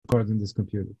recording this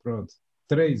computer. Pronto.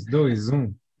 3, 2,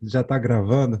 1. Já tá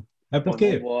gravando. É Então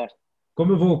porque, vambora.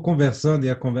 como eu vou conversando e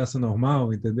a conversa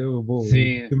normal, entendeu? Eu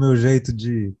Sim, tenho o meu jeito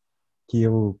de que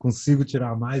eu consigo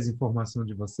tirar mais informação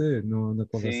de você na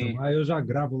conversa sim. normal. Aí eu já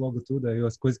gravo logo tudo. Aí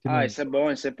as coisas que Ah, não, isso é bom,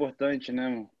 isso é importante, né,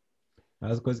 mano?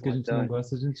 as coisas que a gente não Importante.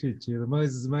 gosta, a gente tira.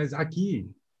 Mas aqui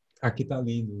tá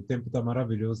lindo. O tempo tá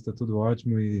maravilhoso, tá tudo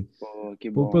ótimo. E Pô, que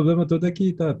o bom. problema todo é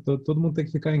que todo mundo tem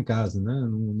que ficar em casa, né?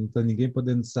 Não tá ninguém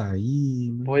podendo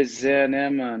sair, né? Pois é, né,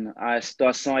 mano? A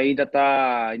situação ainda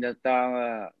tá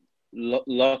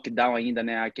lockdown ainda,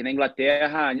 né? Aqui na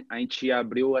Inglaterra, a gente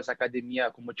abriu essa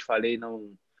academia, como eu te falei,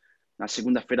 na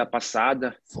segunda-feira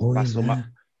passada. Foi, Passou uma,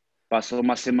 né? passou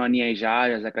uma semaninha aí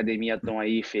já, as academias estão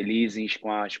aí felizes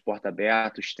com as portas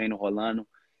abertas, os treinos rolando.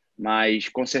 Mas,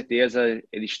 com certeza,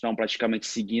 eles estão praticamente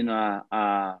seguindo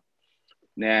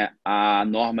né, a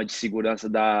norma de segurança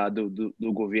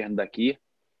do governo daqui,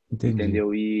 Entendi.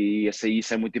 entendeu? E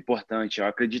isso é muito importante. Eu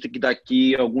acredito que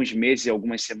daqui a alguns meses,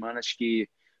 algumas semanas, que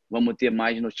vamos ter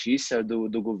mais notícia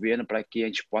do governo para que a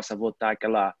gente possa voltar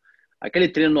aquele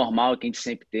treino normal que a gente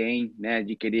sempre tem, né,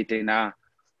 de querer treinar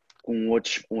com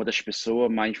outras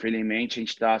pessoas, mas infelizmente a gente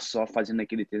está só fazendo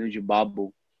aquele treino de bubble,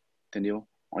 entendeu?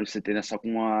 Onde você treina só com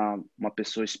uma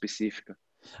pessoa específica.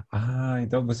 Ah,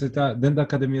 então você tá dentro da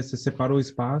academia, você separou o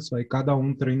espaço, aí cada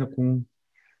um treina com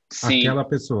Sim, aquela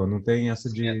pessoa. Não tem essa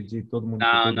sim. de todo mundo com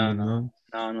Não, todo não, mundo, não. não.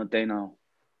 Não, não tem não.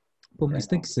 Pô, Tem mas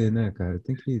tem não. que ser, né, cara?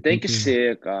 Tem que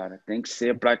ser, cara. Tem que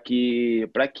ser para que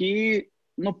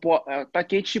não para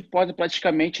que a gente pode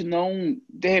praticamente não,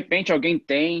 de repente alguém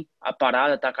tem a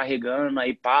parada, tá carregando,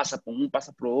 aí passa para um,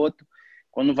 passa para o outro,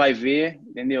 quando vai ver,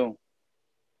 entendeu?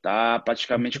 Tá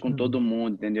praticamente com todo Exatamente.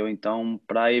 mundo, entendeu? Então,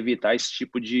 para evitar esse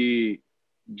tipo de,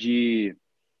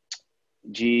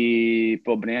 de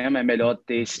problema, é melhor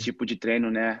ter esse tipo de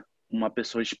treino, né? Uma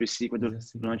pessoa específica Fazer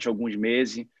assim mesmo. durante alguns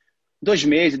meses, 2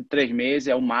 meses, 3 meses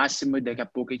é o máximo, e daqui a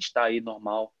pouco a gente está aí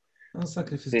normal, É um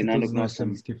sacrifício que treinando todos com nós nossa.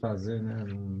 temos que fazer, né?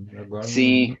 Agora não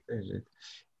Sim, tem jeito.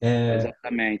 É,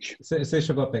 exatamente. você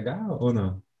chegou a pegar ou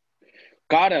não?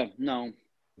 Cara, não,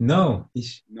 Não?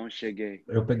 Ixi, não cheguei.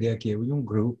 eu peguei aqui, eu e um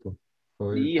grupo.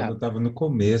 Foi Ih, quando eu rapaz, estava no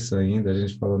começo ainda. A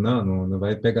gente falou, não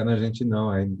vai pegar na gente, não.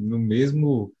 Aí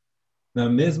na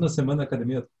mesma semana a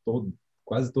academia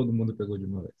quase todo mundo pegou de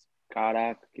uma vez.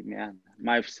 caraca, que merda.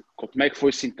 Mas como é que foi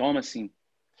o sintoma, assim?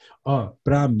 Ó,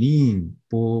 para mim,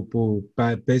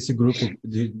 para esse grupo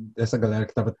dessa galera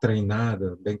que estava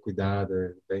treinada, bem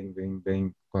cuidada,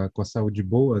 bem com a saúde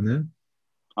boa, né?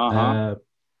 Aham,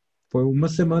 Foi uma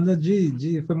semana de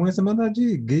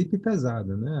gripe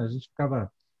pesada, né? A gente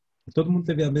ficava, todo mundo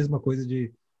teve a mesma coisa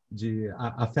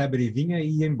a febre vinha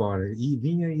e ia embora, e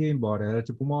vinha e ia embora. Era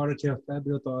tipo, uma hora tinha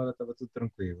febre, outra hora tava tudo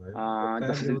tranquilo. Aí uma ah,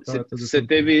 então febre, você, outra hora você, tudo você tranquilo.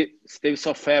 teve, você teve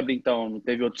só febre, então, não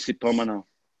teve outro sintoma, não?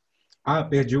 Ah,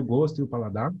 perdi o gosto e o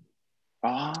paladar.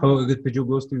 Ah, Eu perdi o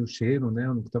gosto e o cheiro, né?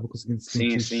 Eu não estava conseguindo sim,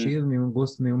 sentir sim, cheiro nenhum,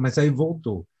 gosto nenhum, mas aí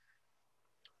voltou.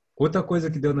 Outra coisa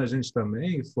que deu na gente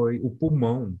também foi o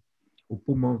pulmão. O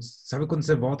pulmão, sabe quando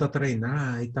você volta a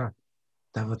treinar e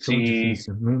tava tão sim,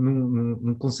 difícil,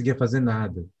 não conseguia fazer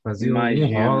nada. Fazia um imagina.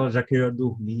 rola, já queria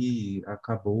dormir,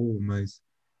 acabou, mas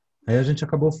aí a gente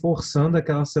acabou forçando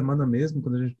aquela semana mesmo,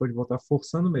 quando a gente pôde voltar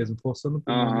forçando mesmo, forçando o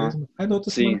pulmão Aham, mesmo. Aí na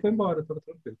outra semana sim. foi embora, tava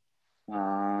tranquilo.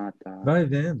 Ah, tá. Vai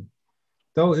vendo.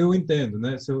 Então, eu entendo,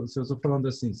 né? Se eu estou falando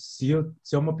assim, se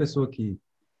é uma pessoa que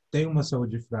tem uma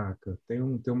saúde fraca, tem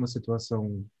uma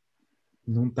situação,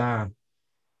 não está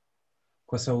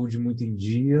com a saúde muito em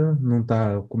dia, não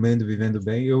está comendo, vivendo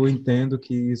bem, eu entendo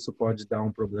que isso pode dar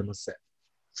um problema sério.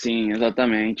 Sim,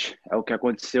 exatamente. É o que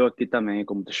aconteceu aqui também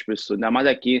com muitas pessoas. Ainda mais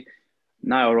aqui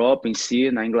na Europa em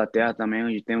si, na Inglaterra também,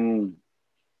 onde tem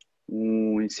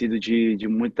um índice de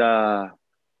muita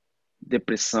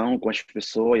depressão com as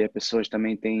pessoas, e as pessoas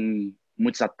também têm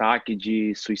muitos ataques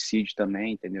de suicídio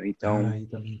também, entendeu? Ah, Então, aí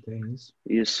também tem isso.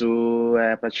 isso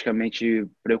é praticamente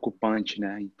preocupante,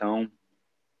 né? Então,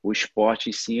 o esporte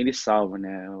em si, ele salva,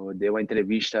 né? Eu dei uma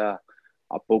entrevista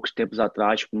há poucos tempos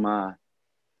atrás para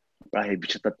a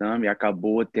revista Tatame, e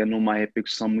acabou tendo uma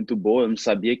repercussão muito boa. Eu não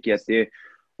sabia que ia ter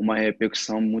uma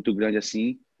repercussão muito grande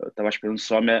assim. Eu estava esperando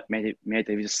só minha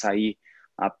entrevista sair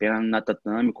apenas na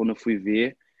Tatame. Quando eu fui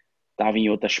ver, estava em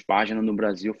outras páginas no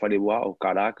Brasil. Eu falei, uau,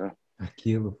 caraca,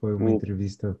 Aquilo foi uma o,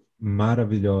 entrevista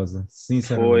maravilhosa,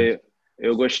 sinceramente. foi.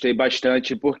 Eu gostei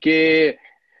bastante, porque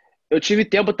eu tive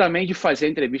tempo também de fazer a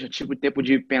entrevista, eu tive tempo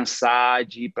de pensar,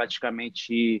 de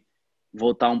praticamente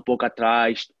voltar um pouco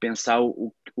atrás, pensar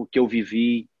o que eu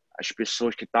vivi, as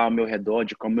pessoas que estavam ao meu redor,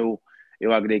 de como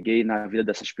eu agreguei na vida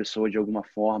dessas pessoas de alguma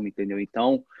forma, entendeu?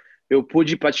 Então, eu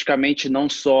pude praticamente não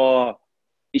só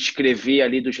escrever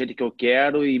ali do jeito que eu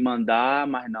quero e mandar,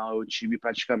 mas não, eu tive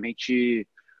praticamente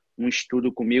um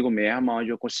estudo comigo mesmo, onde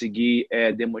eu consegui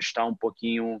demonstrar um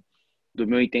pouquinho do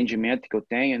meu entendimento que eu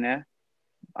tenho, né?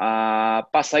 A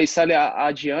passar isso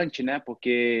adiante, né?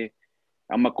 Porque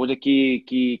é uma coisa que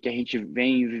a gente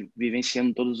vem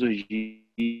vivenciando todos os dias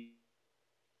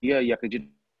e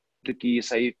acredito que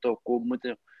isso aí tocou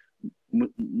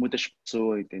muitas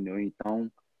pessoas, entendeu?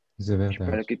 Então, Isso é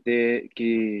espero verdade.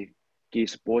 que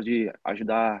isso pode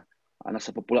ajudar a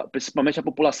nossa população, principalmente a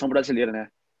população brasileira, né?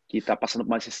 Que está passando por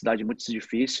uma necessidade muito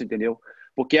difícil, entendeu?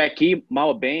 Porque aqui, mal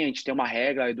ou bem, a gente tem uma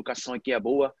regra, a educação aqui é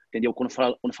boa, entendeu? Quando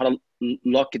fala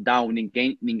lockdown,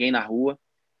 ninguém na rua,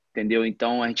 entendeu?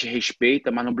 Então a gente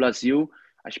respeita, mas no Brasil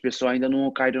as pessoas ainda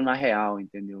não caíram na real,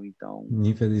 entendeu? Então,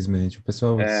 Infelizmente, o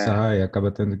pessoal é, sai,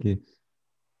 acaba tendo que.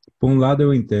 Por um lado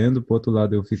eu entendo, por outro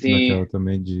lado eu fico sim, naquela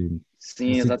também de.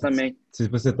 sim, Se, exatamente, se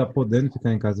você está podendo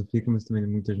ficar em casa, fica, mas também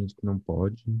tem muita gente que não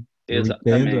pode. Eu entendo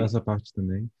exatamente. essa parte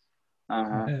também.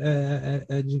 Aham.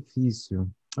 É difícil.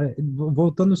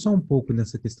 Voltando só um pouco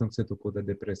nessa questão que você tocou da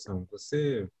depressão,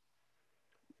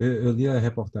 eu li a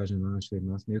reportagem lá, achei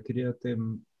massa, eu queria ter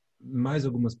mais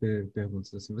algumas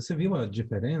perguntas assim. Você viu a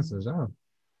diferença já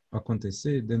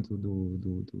acontecer dentro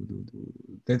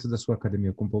da sua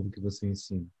academia com o povo que você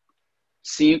ensina?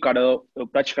 Sim, cara, eu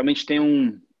praticamente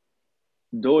tenho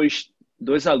dois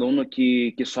alunos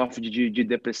que sofrem de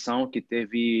depressão, que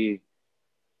teve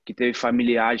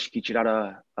familiares que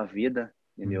tiraram a vida,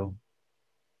 entendeu?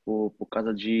 Uhum. Por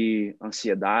causa de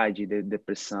ansiedade, de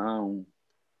depressão.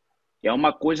 E é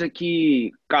uma coisa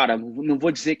que, cara, não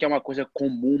vou dizer que é uma coisa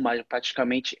comum, mas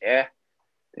praticamente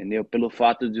entendeu? Pelo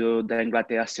fato da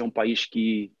Inglaterra ser um país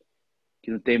que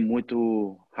não tem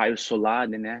muito raio solar,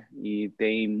 né? E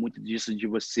tem muito disso de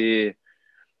você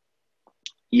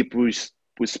ir pros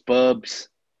pubs,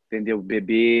 entendeu?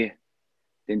 Beber,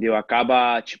 entendeu?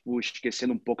 Acaba, tipo,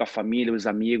 esquecendo um pouco a família, os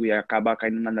amigos, e acaba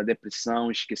caindo na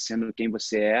depressão, esquecendo quem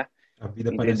você é, A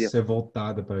vida parece entendeu? ser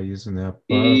voltada para isso, né? A pub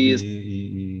E,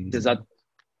 exa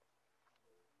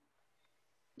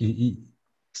e-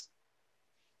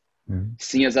 né?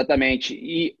 sim,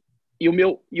 exatamente.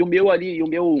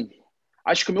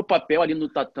 Acho que o meu papel ali no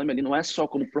tatame ali não é só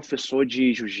como professor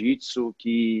de jiu-jitsu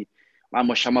que vai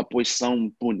mostrar uma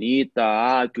posição bonita,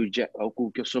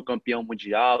 que eu sou campeão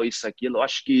mundial, isso, aquilo. Eu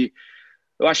acho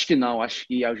que não. Acho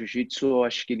que o jiu-jitsu, eu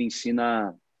acho que ele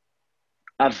ensina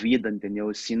a vida,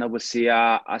 entendeu? Ensina você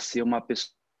a ser uma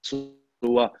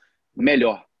pessoa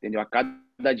melhor, entendeu? A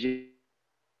cada dia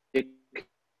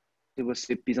que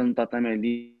você pisa no tatame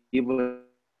ali,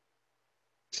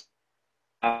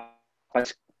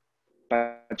 você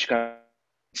praticamente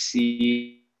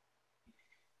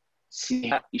se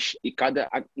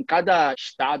em cada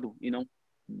estado e não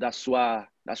da sua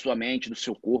mente, do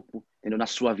seu corpo, entendeu? Na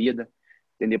sua vida,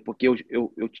 entendeu? Porque eu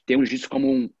tenho isso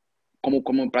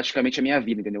como praticamente a minha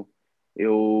vida, entendeu?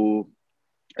 Eu,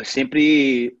 eu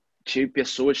sempre tive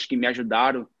pessoas que me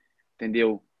ajudaram,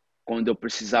 entendeu? Quando eu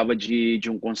precisava de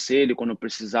um conselho, quando eu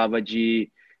precisava de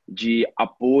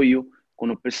apoio,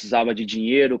 quando eu precisava de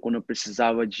dinheiro, quando eu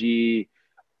precisava de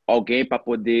alguém para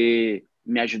poder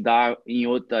me ajudar em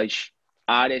outras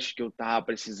áreas que eu estava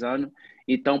precisando.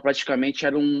 Então, praticamente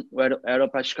era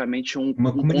praticamente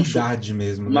Uma comunidade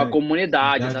mesmo, uma né?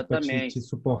 comunidade, Comunidade para te exatamente.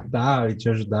 suportar e te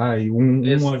ajudar, e um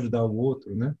Ex ajudar o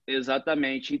outro, né?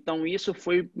 exatamente. Então, isso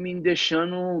foi me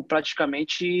deixando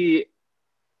praticamente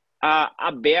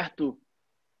aberto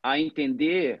a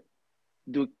entender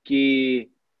do que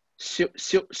se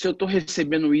eu estou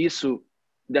recebendo isso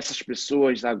dessas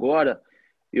pessoas agora,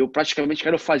 eu praticamente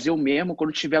quero fazer o mesmo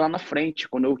quando estiver lá na frente,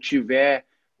 quando eu estiver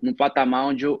num patamar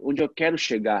onde eu quero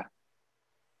chegar.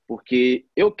 Porque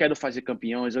eu quero fazer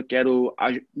campeões, eu quero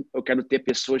ter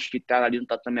pessoas que estão ali no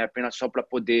tatame apenas só para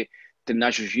poder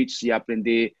treinar jiu-jitsu e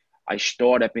aprender a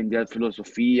história, aprender a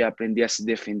filosofia, aprender a se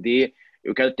defender.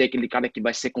 Eu quero ter aquele cara que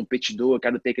vai ser competidor, eu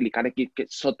quero ter aquele cara que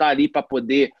só está ali para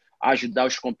poder ajudar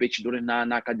os competidores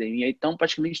na academia. Então,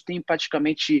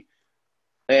 praticamente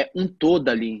um todo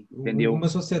ali, entendeu? Uma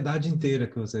sociedade inteira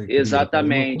que você cria, cara, uma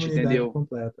Exatamente, comunidade entendeu?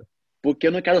 completa. Porque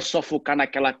eu não quero só focar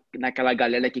naquela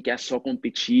galera que quer só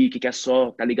competir, que quer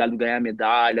só, tá ligado, ganhar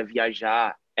medalha,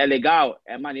 viajar. É legal?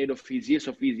 É maneiro, eu fiz isso,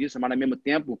 mas ao mesmo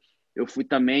tempo eu fui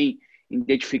também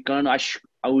identificando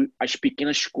as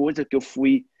pequenas coisas que eu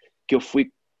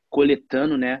fui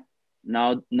coletando, né,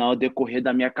 ao decorrer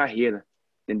da minha carreira,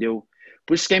 entendeu?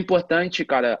 Por isso que é importante,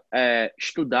 cara,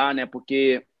 estudar, né,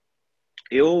 porque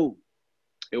eu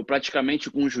eu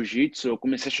praticamente com jiu-jitsu, eu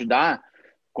comecei a estudar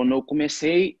quando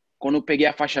eu peguei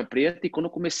a faixa preta e quando eu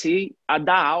comecei a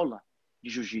dar aula de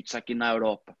jiu-jitsu aqui na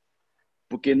Europa.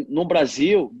 Porque no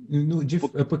Brasil,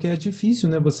 É porque é difícil,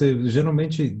 né? Você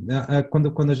geralmente,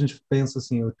 quando a gente pensa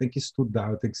assim, eu tenho que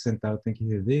estudar, eu tenho que sentar, eu tenho que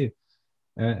rever,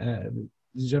 é, é,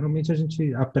 geralmente a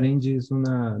gente aprende isso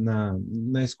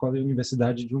na escola e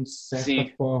universidade de uma certa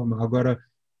sim, forma. Agora,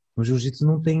 o jiu-jitsu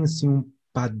não tem assim um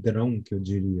padrão, que eu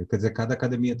diria. Quer dizer, cada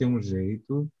academia tem um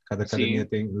jeito, cada academia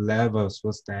sim, leva as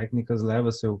suas técnicas,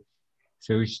 leva seu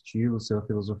estilo, sua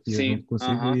filosofia sim, junto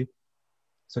consigo aham. e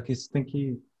só que isso tem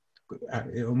que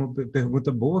é uma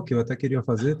pergunta boa que eu até queria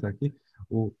fazer, tá aqui.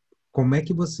 O como é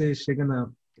que você chega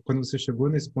quando você chegou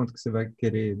nesse ponto que você vai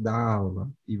querer dar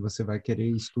aula e você vai querer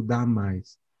estudar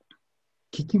mais?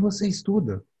 O que você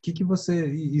estuda? O que você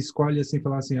escolhe assim,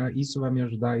 falar assim, isso vai me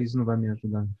ajudar, isso não vai me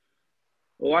ajudar?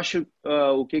 Eu acho,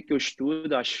 o que que eu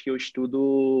estudo? Acho que eu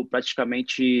estudo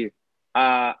praticamente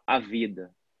a vida,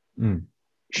 Hum,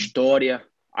 história.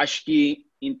 Acho que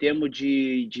em termos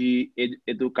de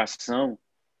educação,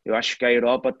 eu acho que a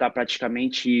Europa está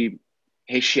praticamente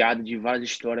recheada de várias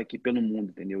histórias aqui pelo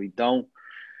mundo, entendeu? Então,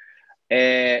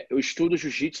 eu estudo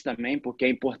jiu-jitsu também, porque é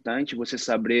importante você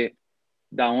saber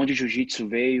da onde o jiu-jitsu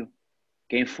veio,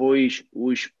 quem foi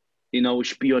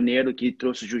os pioneiros que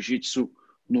trouxe o jiu-jitsu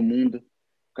no mundo.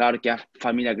 Claro que a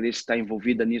família Gracie está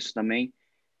envolvida nisso também,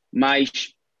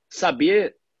 mas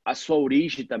saber a sua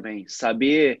origem também,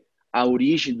 saber a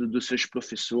origem dos seus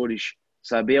professores,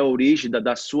 saber a origem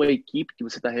da sua equipe que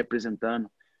você está representando,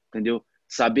 entendeu?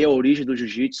 Saber a origem do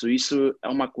jiu-jitsu, isso é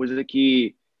uma coisa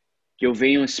que eu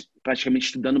venho praticamente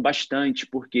estudando bastante.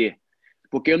 Por quê?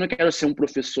 Porque eu não quero ser um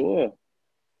professor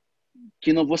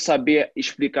que não vou saber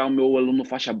explicar ao meu aluno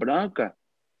faixa branca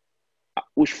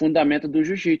os fundamentos do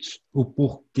jiu-jitsu. o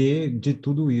porquê de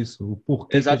tudo isso, o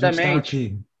porquê que a gente está Exatamente,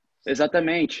 aqui.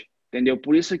 exatamente. Entendeu?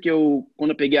 Por isso que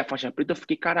quando eu peguei a faixa preta, eu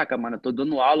fiquei, caraca, mano, eu tô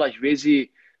dando aula, às vezes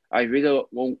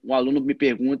um aluno me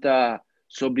pergunta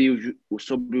sobre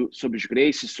os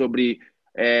Gracies, sobre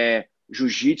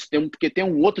jiu-jitsu, porque tem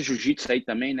um outro jiu-jitsu aí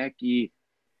também, né, que,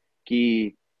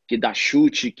 que dá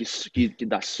chute, que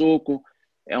dá soco.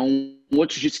 É um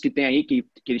outro jiu-jitsu que tem aí, que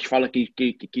eles falam que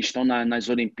estão nas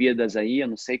Olimpíadas aí, eu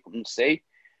não sei, não sei.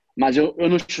 Mas eu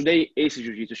não estudei esse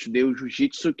jiu-jitsu, eu estudei o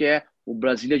jiu-jitsu que é o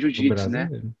Brasília O Jiu-Jitsu, né?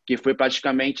 brasileiro. Que foi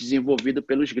praticamente desenvolvido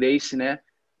pelos Gracie, né?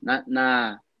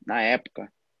 Na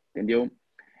época, entendeu?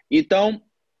 Então,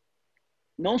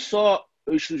 não só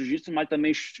eu estudo jiu-jitsu, mas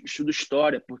também estudo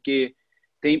história, porque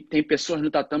tem pessoas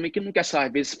no tatame que não quer só,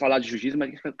 às vezes, falar de jiu-jitsu,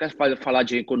 mas quer falar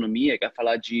de economia, quer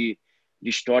falar de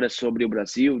história sobre o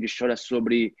Brasil, de história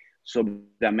sobre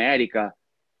a América,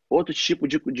 outro tipo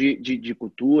de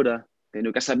cultura,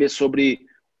 entendeu? Quer saber sobre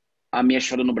a minha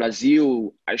história no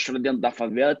Brasil, a história dentro da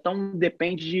favela, então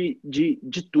depende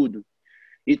de tudo.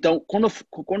 Então, quando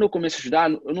eu comecei a estudar,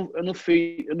 eu não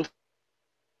fui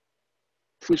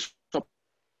só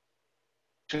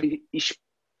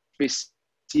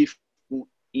específico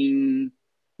em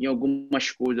algumas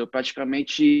coisas. Eu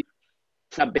praticamente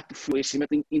fui aberto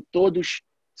conhecimento em todos os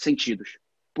sentidos.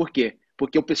 Por quê?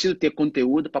 Porque eu preciso ter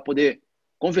conteúdo para poder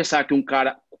conversar com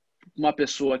uma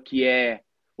pessoa que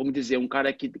vamos dizer, um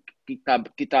cara que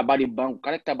trabalha em banco. O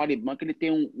cara que trabalha em banco, ele tem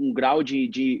um grau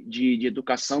de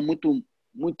educação muito, muito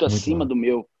Muito acima alto. do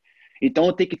meu. Então,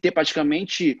 eu tenho que ter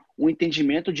praticamente um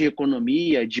entendimento de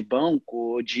economia, de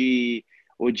banco,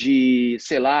 ou de,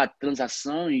 sei lá,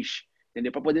 transações,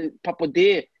 entendeu? Para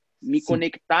poder me Se,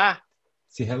 conectar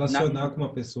se na, relacionar com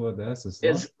uma pessoa dessas,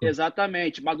 lógico.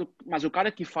 exatamente. Mas o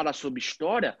cara que fala sobre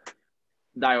história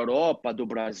da Europa, do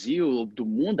Brasil, do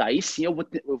mundo, aí sim eu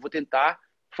vou tentar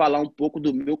falar um pouco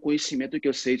do meu conhecimento que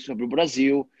eu sei sobre o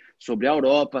Brasil, sobre a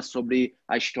Europa, sobre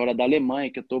a história da Alemanha,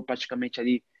 que eu estou praticamente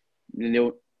ali,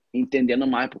 entendeu? Entendendo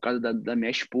mais por causa da minha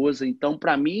esposa. Então,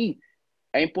 para mim,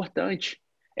 é importante.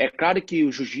 É claro que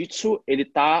o jiu-jitsu, ele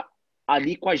tá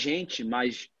ali com a gente,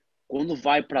 mas quando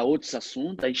vai para outros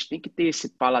assuntos, a gente tem que ter esse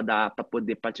paladar para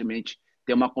poder praticamente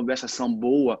ter uma conversação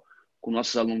boa com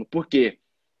nossos alunos. Por quê?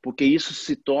 Porque isso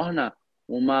se torna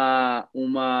uma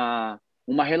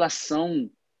relação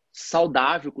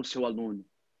saudável com o seu aluno, E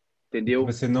que entendeu?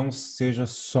 você não seja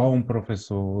só um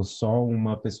professor, ou só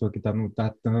uma pessoa que está no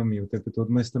tatame o tempo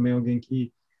todo, mas também alguém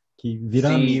que vira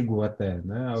Sim, amigo até,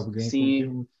 né? Alguém com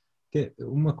sim, quem...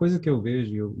 Uma coisa que eu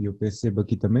vejo e eu percebo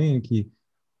aqui também é que,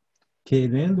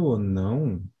 querendo ou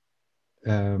não,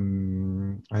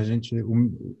 a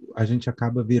gente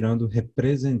acaba virando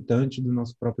representante do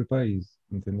nosso próprio país,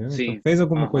 entendeu? Então, sim. fez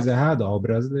alguma Aham. coisa errada? Ó, o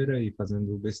brasileiro aí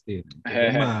fazendo besteira, entendeu?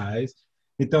 É, Mas,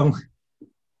 então,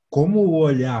 como o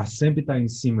olhar sempre está em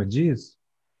cima disso,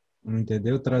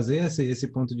 Entendeu? Trazer esse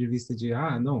ponto de vista de,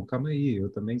 ah, não, calma aí, eu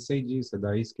também sei disso, é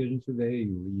daí que a gente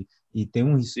veio. E tem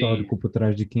um Sim, histórico por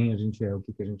trás de quem a gente é, o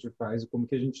que que a gente faz e como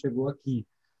que a gente chegou aqui.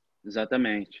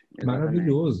 exatamente, exatamente.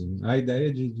 Maravilhoso. A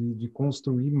ideia de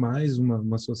construir mais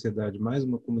uma sociedade, mais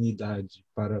uma comunidade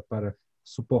para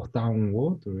suportar um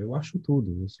outro, eu acho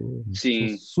tudo. Sou Sim,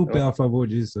 super a favor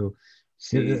disso.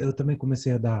 sim. Eu também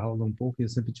comecei a dar aula um pouco e eu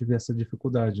sempre tive essa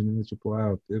dificuldade, né? Tipo,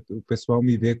 o pessoal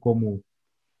me vê como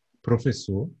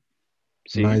professor,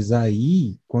 Sim. mas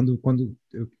aí, quando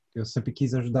eu sempre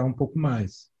quis ajudar um pouco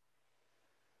mais.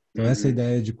 Então, essa Uhum.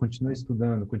 ideia de continuar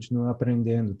estudando, continuar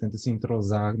aprendendo, tenta se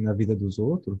entrosar na vida dos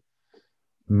outros,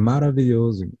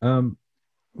 maravilhoso.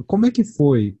 Como é que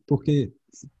foi? Porque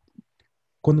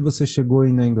quando você chegou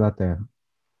aí na Inglaterra,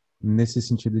 nesse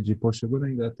sentido de, pô, chegou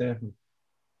na Inglaterra,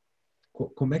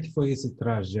 como é que foi esse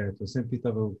trajeto? Eu sempre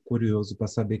estava curioso para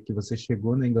saber que você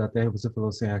chegou na Inglaterra e você falou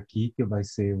assim, é aqui que vai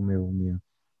ser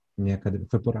minha academia.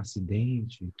 Foi por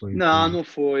acidente? Não, não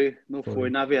foi, não foi. Foi.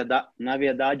 Na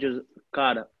verdade,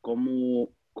 cara, como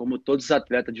todos os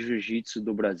atletas de jiu-jitsu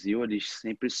do Brasil, eles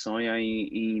sempre sonham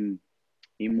em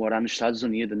morar nos Estados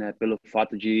Unidos, né? Pelo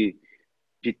fato de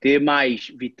ter mais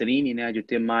vitrine, né? De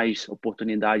ter mais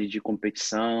oportunidade de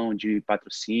competição, de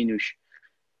patrocínios.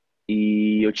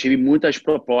 E eu tive muitas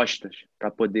propostas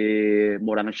para poder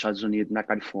morar nos Estados Unidos, na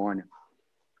Califórnia,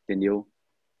 entendeu?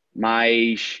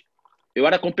 Mas eu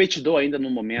era competidor ainda no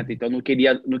momento, então não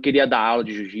queria dar aula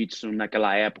de jiu-jitsu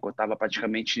naquela época. Eu estava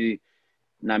praticamente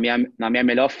na minha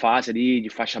melhor fase ali, de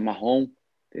faixa marrom,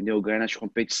 entendeu? Ganhando as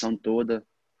competição toda,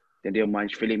 entendeu?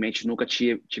 Mas infelizmente nunca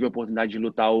tive a oportunidade de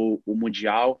lutar o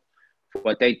Mundial.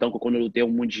 Foi até então que quando eu lutei o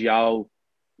Mundial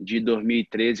de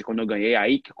 2013, quando eu ganhei,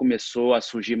 aí que começou a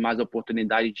surgir mais a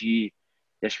oportunidade de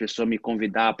as pessoas me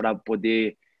convidar para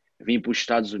poder vir para os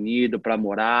Estados Unidos para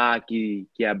morar, que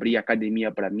abrir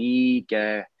academia para mim,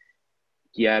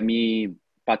 que é me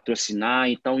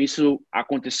patrocinar. Então isso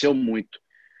aconteceu muito.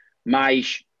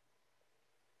 Mas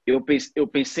eu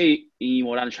pensei em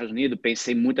morar nos Estados Unidos,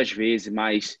 pensei muitas vezes,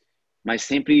 mas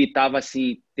sempre estava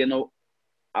assim tendo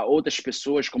outras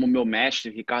pessoas como o meu mestre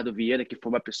Ricardo Vieira, que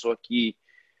foi uma pessoa que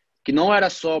não era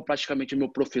só praticamente o meu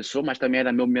professor, mas também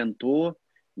era meu mentor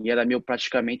e era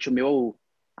praticamente o meu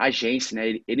agente,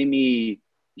 né? Ele me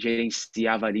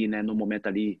gerenciava ali, né? No momento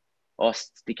ali, ó, você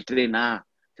tem que treinar,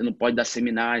 você não pode dar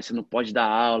seminário, você não pode dar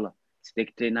aula, você tem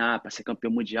que treinar para ser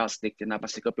campeão mundial, você tem que treinar para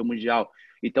ser campeão mundial.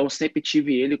 Então, eu sempre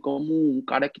tive ele como um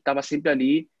cara que estava sempre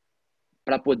ali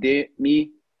para poder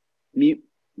me,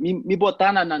 me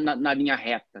botar na linha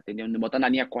reta, entendeu? Me botar na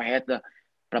linha correta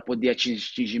para poder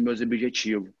atingir meus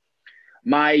objetivos.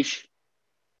 Mas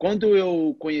quando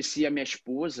eu conheci a minha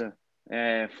esposa,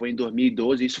 foi em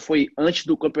 2012, isso foi antes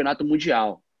do Campeonato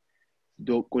Mundial.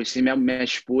 Conheci minha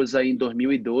esposa em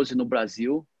 2012 no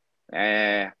Brasil,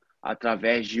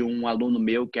 através de um aluno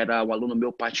meu, que era um aluno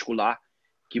meu particular,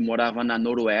 que morava na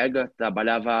Noruega,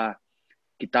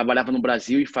 que trabalhava no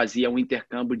Brasil e fazia um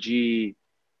intercâmbio de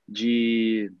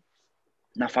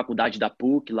na faculdade da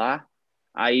PUC lá.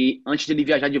 Aí, antes de ele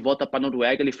viajar de volta para a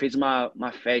Noruega, ele fez uma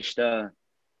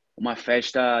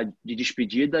festa de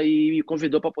despedida e me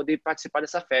convidou para poder participar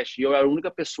dessa festa. E eu era a única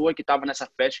pessoa que estava nessa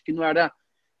festa que não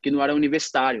era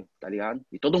universitário, tá ligado?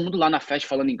 E todo mundo lá na festa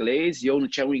falando inglês e eu não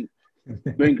tinha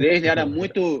meu inglês era É um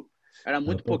muito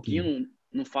pouquinho, pouquinho.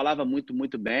 não falava muito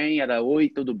bem, era oi,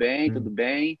 tudo Hum,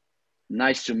 bem,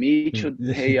 nice to meet hum. you,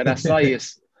 e era só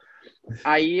isso.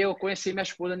 Aí eu conheci minha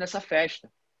esposa nessa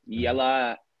festa e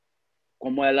ela,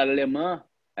 como ela era alemã,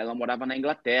 ela morava na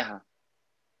Inglaterra,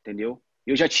 entendeu?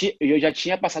 Eu já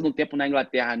tinha passado um tempo na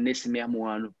Inglaterra nesse mesmo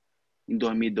ano, em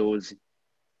 2012,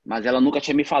 mas ela nunca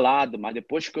tinha me falado. Mas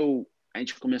depois que a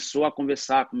gente começou a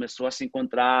conversar, começou a se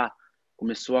encontrar,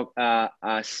 começou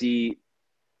a se,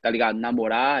 tá ligado,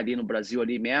 namorar ali no Brasil,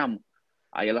 ali mesmo,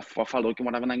 aí ela falou que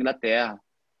morava na Inglaterra.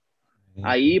 É.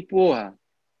 Aí, porra,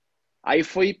 aí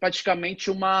foi praticamente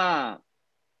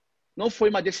não foi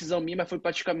uma decisão minha, mas foi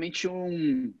praticamente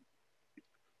um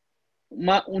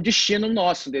destino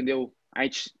nosso, entendeu? A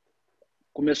gente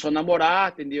começou a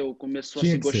namorar, entendeu?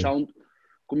 Tinha que ser.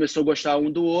 Começou a gostar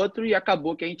um do outro e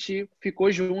acabou que a gente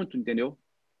ficou junto, entendeu?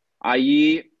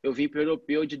 Aí eu vim para o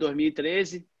Europeu de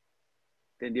 2013,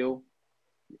 entendeu?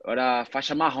 Era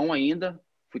faixa marrom ainda,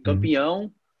 fui Hum.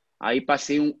 campeão. Aí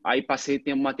passei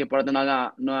tem uma temporada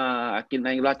aqui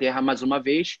na Inglaterra mais uma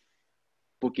vez,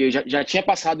 porque já tinha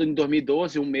passado em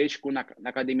 2012 um mês na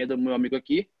academia do meu amigo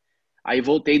aqui. Aí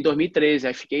voltei em 2013,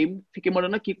 aí fiquei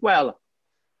morando aqui com ela.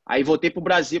 Aí voltei para o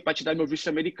Brasil para tirar meu visto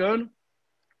americano.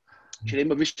 Tirei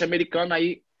meu visto americano,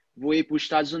 aí voei para os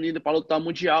Estados Unidos para lutar o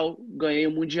Mundial, ganhei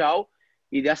o Mundial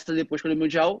e dessa depois, pelo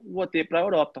Mundial, voltei para a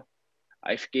Europa.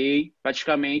 Aí fiquei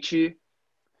praticamente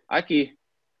aqui,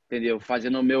 entendeu?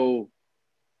 Fazendo o meu,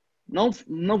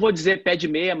 não vou dizer pé de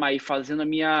meia, mas fazendo a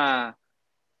minha,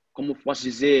 como posso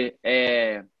dizer,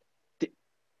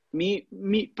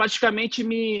 praticamente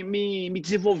me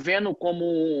desenvolvendo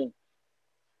como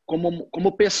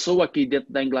pessoa aqui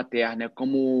dentro da Inglaterra, né?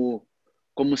 Como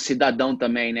cidadão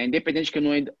também, né? Independente que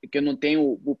eu não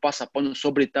tenho o passaporte, não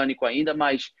sou britânico ainda,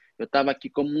 mas eu estava aqui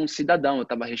como um cidadão, eu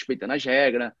estava respeitando as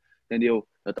regras, entendeu?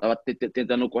 Eu estava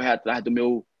tentando correr atrás do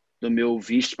meu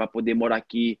visto para poder morar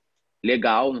aqui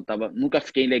legal, não tava, nunca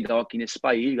fiquei legal aqui nesse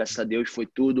país, graças a Deus foi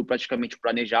tudo praticamente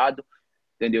planejado,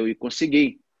 entendeu? E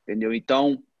consegui, entendeu?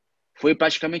 Então, foi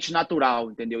praticamente natural,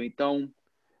 entendeu? Então,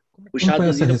 os Como foi Estados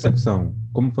essa Unidos. recepção?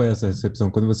 Como foi essa recepção?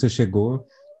 Quando você chegou,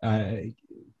 ah,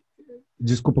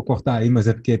 desculpa cortar aí, mas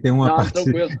é porque tem uma Não, parte,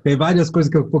 tranquilo. tem várias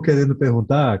coisas que eu tô querendo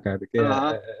perguntar, cara,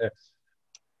 Aham.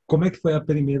 como é que foi a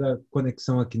primeira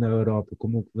conexão aqui na Europa?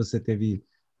 Como que você teve,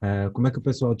 como é que o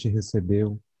pessoal te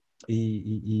recebeu?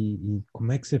 E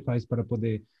como é que você faz para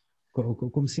poder,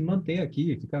 como se manter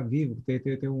aqui, ficar vivo,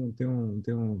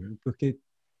 porque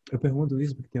eu pergunto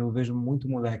isso porque eu vejo muito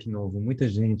moleque novo, muita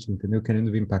gente, entendeu?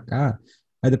 Querendo vir para cá,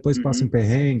 aí depois passa um Uhum.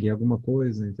 perrengue, alguma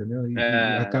coisa, entendeu? E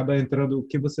É, acaba entrando o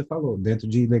que você falou, dentro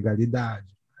de ilegalidade.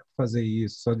 Fazer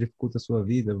isso só dificulta a sua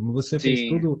vida. Você fez sim,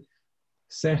 tudo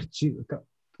certinho.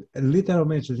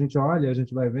 Literalmente, a gente olha, a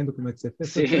gente vai vendo como é que você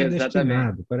fez, foi sim, exatamente.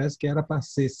 predestinado. Parece que era para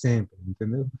ser sempre,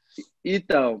 entendeu?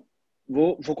 Então,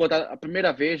 vou contar. A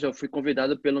primeira vez eu fui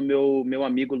convidado pelo meu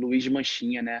amigo Luiz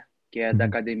Manchinha, né? Que é da Uhum.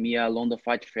 academia London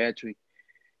Fight Factory.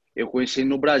 Eu conheci ele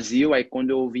no Brasil, aí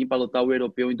quando eu vim para lutar o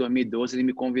europeu em 2012, ele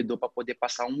me convidou para poder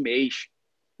passar um mês,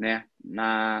 né?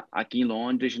 Aqui em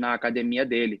Londres, na academia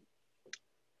dele.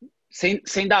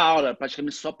 Sem dar aula,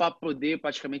 praticamente só para poder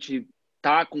praticamente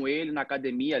estar com ele na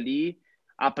academia ali,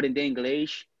 aprender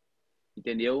inglês,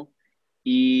 entendeu?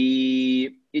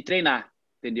 E treinar,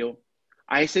 entendeu?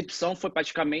 A recepção foi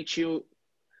praticamente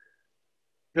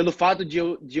pelo fato de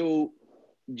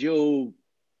eu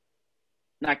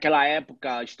naquela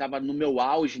época estava no meu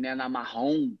auge, né, na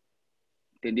marrom,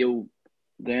 entendeu?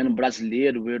 Ganhando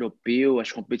brasileiro, europeu,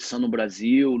 as competições no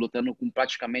Brasil, lutando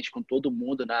praticamente com todo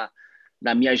mundo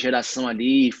da minha geração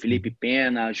ali, Felipe Uhum.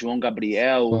 Pena, João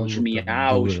Gabriel, Só os luta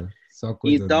Miaus. dura, só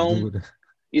coisa Então, dura.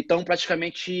 então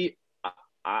praticamente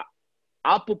a,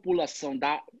 a população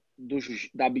do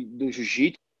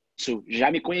jiu-jitsu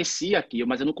já me conhecia aqui,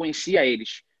 mas eu não conhecia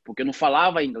eles, porque eu não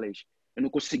falava inglês. Eu não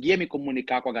conseguia me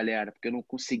comunicar com a galera, porque eu não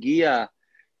conseguia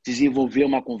desenvolver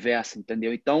uma conversa,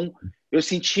 entendeu? Então, eu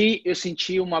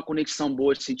senti uma conexão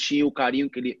boa, eu senti o carinho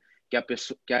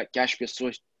que as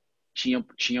pessoas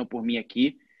tinham por mim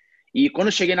aqui. E quando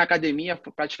eu cheguei na academia,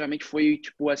 praticamente foi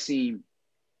tipo assim,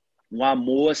 um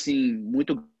amor assim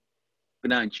muito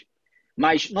grande.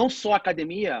 Mas não só a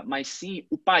academia, mas sim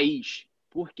o país.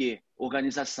 Por quê?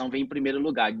 Organização vem em primeiro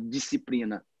lugar,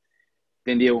 disciplina,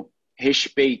 entendeu?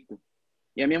 Respeito.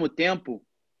 E ao mesmo tempo,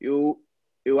 eu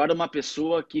eu era uma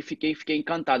pessoa que fiquei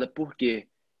encantada. Por quê?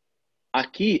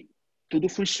 Aqui tudo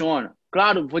funciona.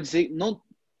 Claro, vou dizer, não,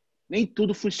 nem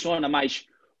tudo funciona, mas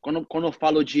quando eu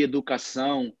falo de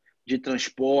educação, de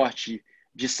transporte,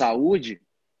 de saúde,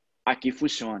 aqui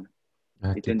funciona,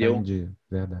 Aqui tá em entendeu? dia,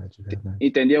 verdade, verdade.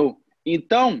 Entendeu?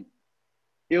 Então,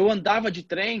 eu andava de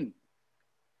trem,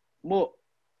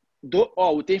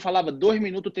 o trem falava 2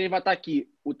 minutos, o trem vai estar aqui.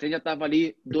 O trem já estava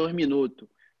ali 2 minutos.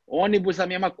 Ônibus, a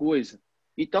mesma coisa.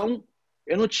 Então,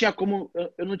 eu não tinha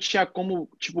como,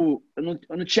 tipo, eu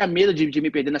não tinha medo de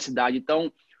me perder na cidade.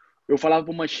 Então, eu falava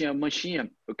pro Manchinha, Manchinha,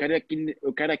 eu quero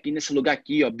aqui nesse lugar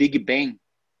aqui, ó, Big Ben.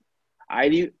 Aí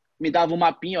ele me dava um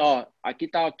mapinha, ó, aqui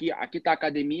tá a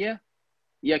academia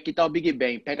e aqui tá o Big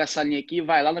Ben. Pega essa linha aqui,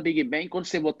 vai lá no Big Ben, quando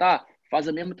você voltar, faz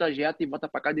o mesmo trajeto e volta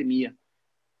pra academia.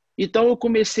 Então eu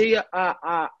comecei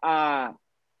a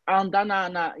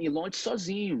andar em Londres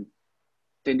sozinho,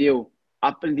 entendeu?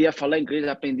 Aprender a falar inglês,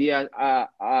 aprender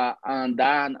a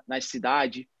andar na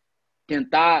cidade,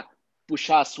 tentar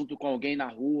puxar assunto com alguém na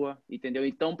rua, entendeu?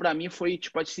 Então, para mim, foi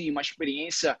tipo assim, uma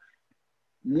experiência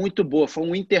muito boa. Foi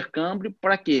um intercâmbio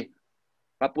para quê?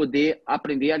 Para poder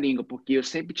aprender a língua, porque eu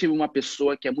sempre tive uma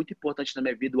pessoa que é muito importante na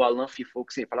minha vida, o Alan Fifo,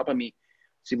 que sempre fala para mim,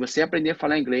 se você aprender a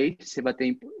falar inglês, você vai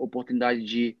ter oportunidade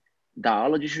de dar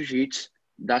aula de jiu-jitsu,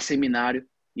 dar seminário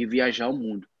e viajar o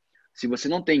mundo. Se você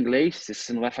não tem inglês,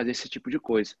 você não vai fazer esse tipo de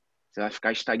coisa. Você vai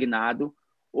ficar estagnado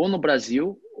ou no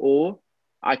Brasil ou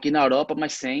aqui na Europa,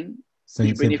 mas sem os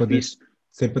Sem, sem poder, benefícios.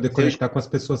 sem poder Sem os- conectar com as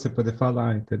pessoas, sem poder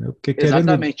falar, entendeu? Porque querendo,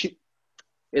 Exatamente, tudo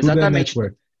é exatamente.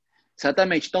 network.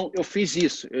 Exatamente. Então, eu fiz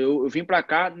isso. Eu vim para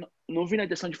cá. não vim na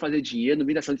intenção de fazer dinheiro, não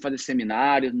vim na intenção de fazer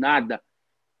seminário, nada.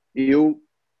 Eu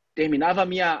terminava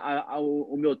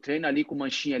o meu treino ali com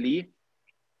manchinha ali,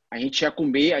 a gente ia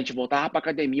comer, a gente voltava para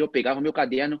academia, eu pegava meu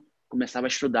caderno, começava a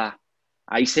estudar.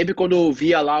 Aí sempre quando eu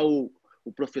via lá o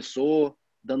professor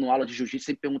dando aula de jiu-jitsu,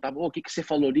 sempre perguntava, o que você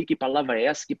falou ali, que palavra é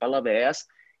essa, que palavra é essa?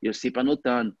 E eu sempre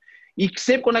anotando. E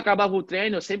sempre quando acabava o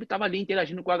treino, eu sempre estava ali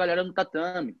interagindo com a galera no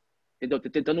tatame, entendeu?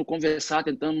 Tentando conversar,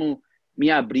 tentando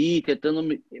me abrir, tentando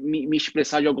me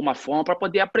expressar de alguma forma para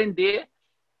poder aprender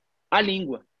a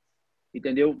língua,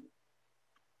 entendeu?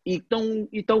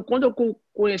 Então, quando eu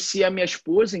conheci a minha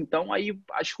esposa, então aí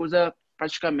as coisas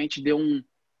praticamente deu um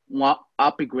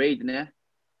upgrade, né?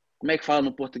 Como é que fala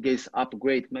no português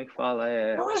upgrade? Como é que fala?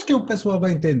 Eu acho que o pessoal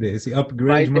vai entender esse Vai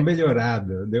upgrade, uma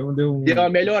melhorada. deu uma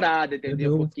melhorada, entendeu?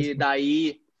 deu, Porque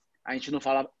daí a gente não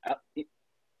fala.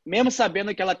 Mesmo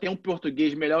sabendo que ela tem um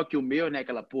português melhor que o meu, né?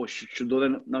 Que ela, poxa, estudou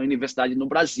na universidade no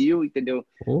Brasil, entendeu?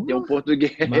 Tem um porra,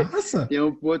 português, massa! tem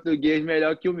um português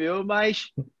melhor que o meu,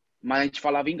 mas a gente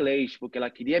falava inglês, porque ela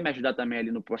queria me ajudar também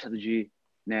ali no processo de,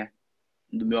 né,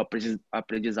 do meu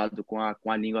aprendizado com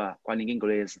a língua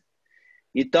inglesa.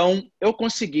 Então, eu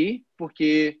consegui,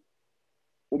 porque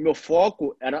o meu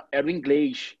foco era o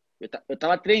inglês. Eu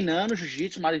estava treinando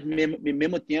jiu-jitsu, mas ao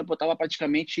mesmo tempo eu estava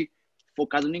praticamente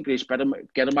focado no inglês,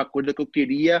 que era uma coisa que eu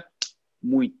queria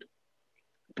muito.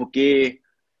 Porque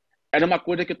era uma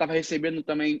coisa que eu estava recebendo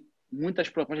também muitas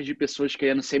propostas de pessoas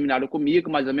querendo seminário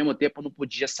comigo, mas ao mesmo tempo eu não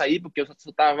podia sair, porque eu só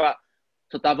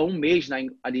estava um mês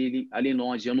ali em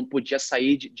Londres, eu não podia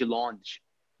sair de Londres.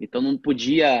 Então não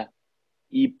podia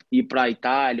ir para a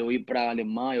Itália, ou ir para a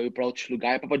Alemanha, ou ir para outros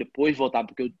lugares para depois voltar,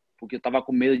 porque eu estava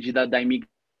com medo da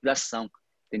imigração,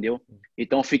 entendeu?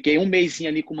 Então eu fiquei um mêsinho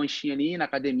ali com manchinha ali na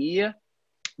academia,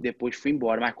 depois fui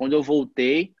embora. Mas quando eu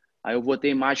voltei, aí eu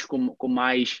voltei mais com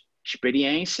mais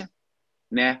experiência,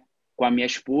 né? Com a minha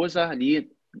esposa ali,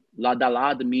 lado a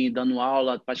lado, me dando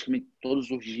aula praticamente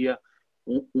todos os dias,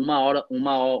 uma hora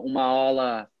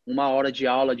de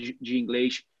aula de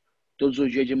inglês todos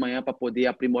os dias de manhã para poder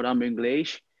aprimorar meu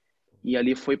inglês. E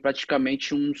ali foi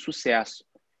praticamente um sucesso.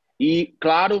 E,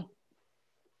 claro,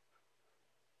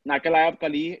 naquela época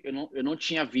ali eu não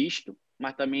tinha visto,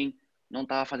 mas também não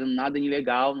estava fazendo nada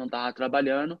ilegal, não estava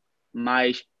trabalhando,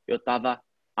 mas eu estava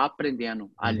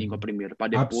aprendendo a língua primeiro, para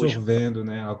depois, Absorvendo,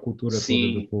 né, a cultura toda do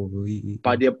sim, povo.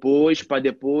 para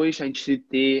depois a gente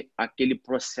ter aquele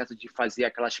processo de fazer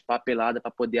aquelas papeladas para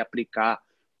poder aplicar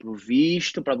para o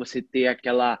visto, para você ter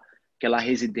aquela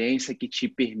residência que te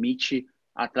permite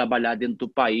a trabalhar dentro do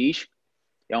país.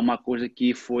 É uma coisa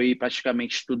que foi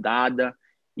praticamente estudada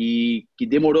e que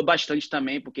demorou bastante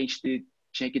também, porque a gente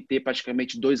tinha que ter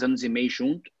praticamente 2 anos e meio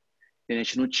junto, e a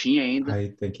gente não tinha ainda. Aí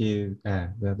tem que,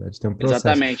 verdade, tem um processo.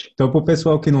 Exatamente. Então, para o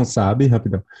pessoal que não sabe,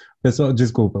 rapidão, pessoal,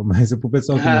 desculpa, mas para o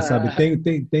pessoal que não sabe,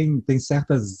 tem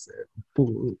certas,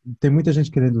 tem muita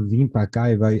gente querendo vir para cá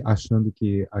e vai achando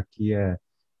que aqui é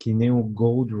que nem o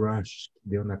Gold Rush que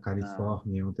deu na Não,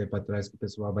 Califórnia um tempo atrás, que o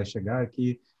pessoal vai chegar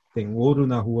aqui, tem ouro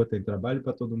na rua, tem trabalho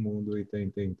para todo mundo e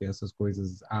tem essas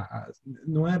coisas.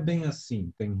 Não é bem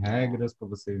assim, tem não. regras para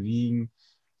você vir,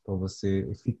 para você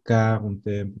ficar um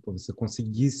tempo, para você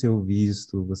conseguir seu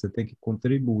visto, você tem que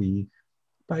contribuir.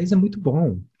 O país é muito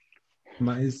bom,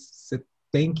 mas você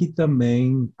tem que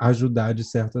também ajudar de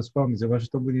certas formas. Eu acho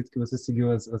tão bonito que você seguiu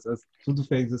tudo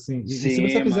fez assim. E se você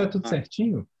Sim, fizer tudo mano.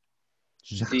 certinho,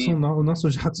 Jackson, Sim. o nosso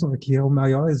Jackson aqui é o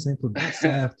maior exemplo. Dá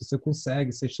certo, você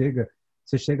consegue, você chega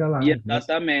E lá, né?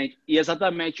 exatamente. E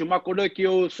exatamente. Uma coisa que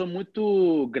eu sou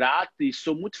muito grato e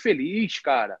sou muito feliz,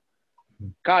 cara.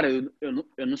 Cara,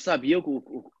 eu não sabia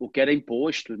o que era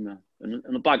imposto, né?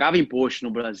 Eu não pagava imposto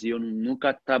no Brasil, eu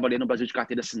nunca trabalhei no Brasil de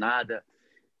carteira assinada,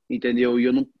 entendeu? E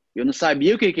eu não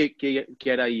sabia o que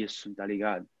era isso, tá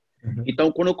ligado? Uhum.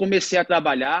 Então, quando eu comecei a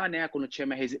trabalhar, né? Quando eu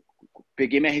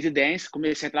peguei minha residência,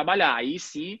 comecei a trabalhar. Aí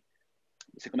sim,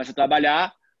 você começa a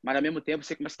trabalhar, mas ao mesmo tempo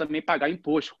você começa também a pagar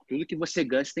imposto. Tudo que você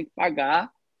ganha, você tem que pagar Uhum.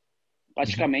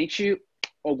 praticamente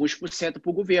alguns por cento para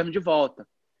o governo de volta,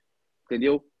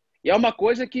 entendeu? E é uma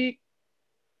coisa que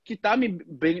está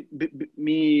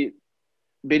me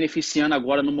beneficiando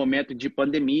agora no momento de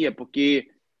pandemia,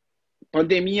 porque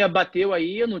pandemia bateu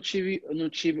aí, eu não tive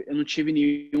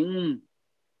nenhum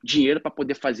dinheiro para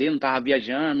poder fazer, não estava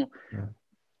viajando,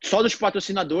 só dos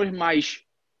patrocinadores, mas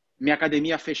minha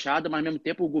academia fechada, mas ao mesmo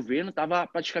tempo o governo estava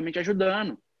praticamente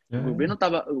ajudando. É,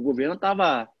 O governo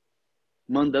estava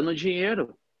mandando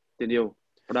dinheiro, entendeu?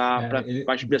 Para as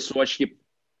ele, pessoas que.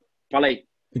 Fala aí.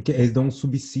 porque eles dão um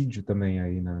subsídio também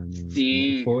aí como que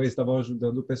Sim, foi, estavam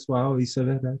ajudando o pessoal, isso é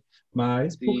verdade.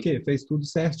 Mas por sim, quê? Fez tudo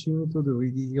certinho, tudo.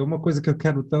 E é uma coisa que eu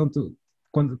quero tanto.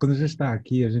 quando a gente está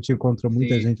aqui, a gente encontra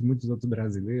muita Sim, gente, muitos outros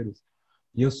brasileiros,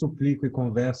 e eu suplico e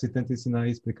converso e tento ensinar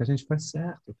isso, porque a gente faz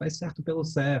certo pelo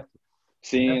certo.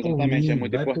 sim, exatamente, é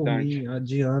muito Vai por importante. mim,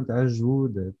 adianta,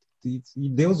 ajuda. E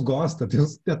Deus gosta,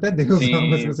 Deus, até Deus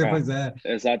ama se Sim, você cara, fizer,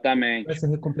 vai exatamente. ser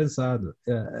recompensado.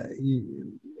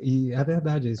 E é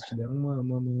verdade, isso te dá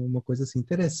uma coisa assim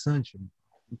interessante, Sim,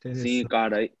 interessante.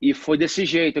 cara, e foi desse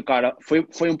jeito, cara.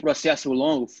 Foi um processo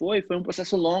longo? Foi um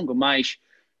processo longo, mas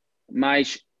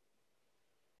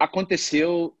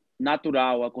aconteceu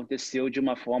natural, aconteceu de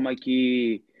uma forma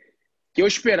que eu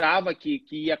esperava que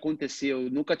ia acontecer.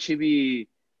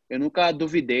 Eu nunca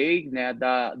duvidei, né,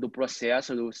 do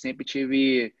processo, eu sempre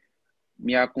tive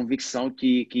minha convicção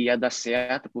que ia dar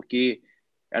certo, porque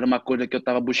era uma coisa que eu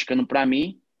estava buscando para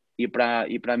mim e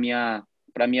para minha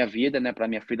vida, né, para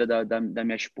minha filha da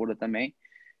minha esposa também.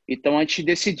 Então a gente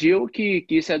decidiu que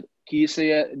isso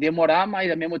ia demorar, mas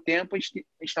ao mesmo tempo a gente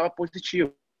estava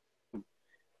positivo,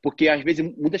 porque às vezes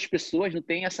muitas pessoas não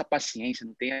têm essa paciência,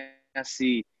 não têm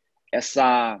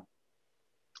essa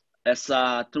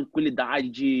essa tranquilidade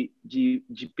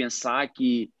de pensar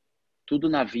que tudo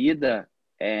na vida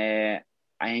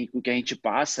o que a gente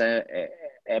passa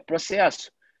é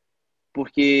processo.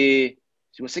 Porque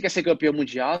se você quer ser campeão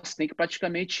mundial, você tem que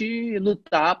praticamente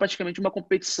lutar praticamente uma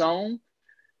competição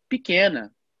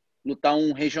pequena, lutar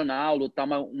um regional, lutar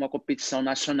uma competição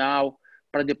nacional,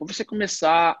 para depois você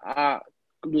começar a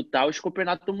lutar os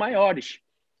campeonatos maiores,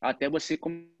 até você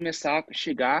começar a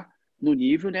chegar no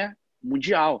nível, né,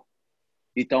 mundial.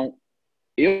 Então,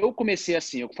 eu comecei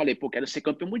assim, eu falei, pô, quero ser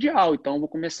campeão mundial, então eu vou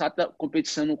começar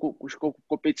competição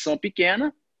competição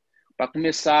pequena para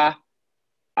começar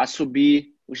a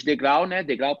subir os degraus, né,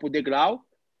 degrau por degrau,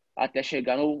 até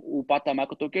chegar no o patamar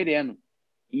que eu tô querendo.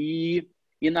 E,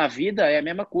 e na vida é a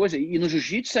mesma coisa, e no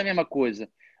jiu-jitsu é a mesma coisa.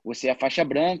 Você é faixa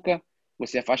branca,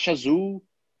 você é faixa azul,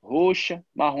 roxa,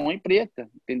 marrom e preta,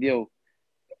 entendeu?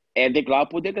 É degrau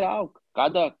por degrau.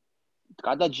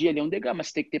 Cada dia ali é um degrau, mas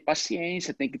você tem que ter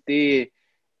paciência, tem que ter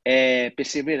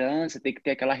perseverança, tem que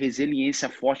ter aquela resiliência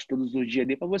forte todos os dias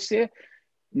ali para você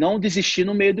não desistir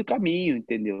no meio do caminho,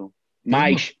 entendeu? Tem uma,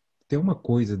 Mas, tem uma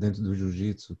coisa dentro do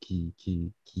jiu-jitsu que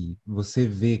você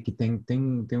vê que tem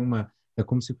uma. É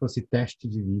como se fosse teste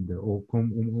de vida, ou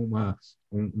como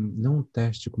não um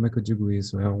teste, como é que eu digo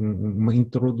isso? É uma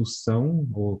introdução,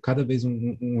 ou cada vez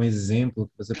um exemplo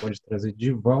que você pode trazer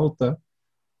de volta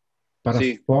para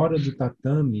sim, fora do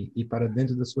tatame e para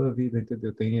dentro da sua vida,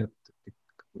 entendeu?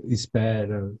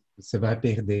 Espera, você vai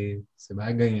perder, você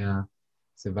vai ganhar,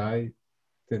 você vai.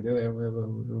 Entendeu? É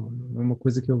uma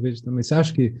coisa que eu vejo também. Você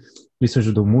acha que isso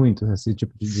ajudou muito, esse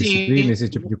tipo de disciplina, sim, esse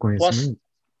tipo de posso, conhecimento?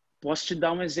 posso te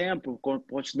dar um exemplo.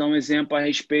 Posso te dar um exemplo a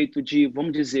respeito de,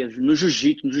 vamos dizer, no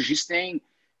jiu-jitsu. No jiu-jitsu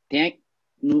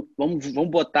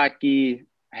vamos botar aqui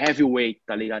heavyweight,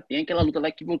 tá ligado? Tem aquela luta lá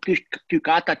que o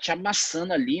cara tá te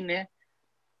amassando ali, né?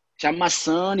 Te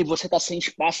amassando e você tá sem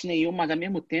espaço nenhum, mas ao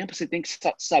mesmo tempo você tem que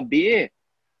saber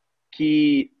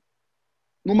que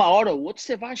numa hora ou outra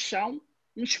você vai achar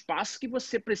um espaço que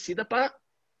você precisa para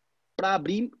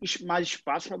abrir mais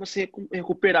espaço para você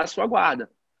recuperar a sua guarda,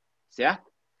 certo?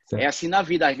 É Certo. assim na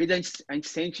vida. Às vezes a gente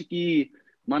sente que,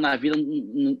 mano, a vida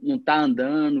não tá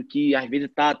andando, que às vezes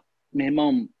tá, meu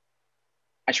irmão,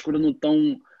 as coisas não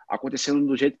estão acontecendo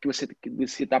do jeito que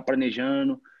você tá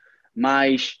planejando,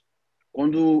 mas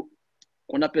quando,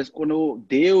 quando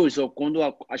Deus ou quando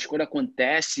as coisas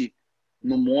acontecem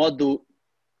no modo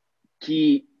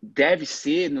que deve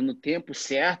ser, no tempo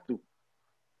certo,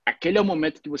 aquele é o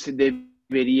momento que você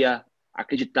deveria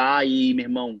acreditar e, meu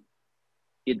irmão,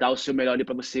 e dar o seu melhor ali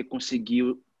para você conseguir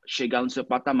chegar no seu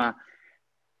patamar.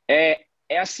 É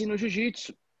assim no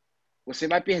jiu-jitsu. Você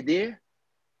vai perder,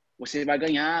 você vai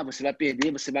ganhar, você vai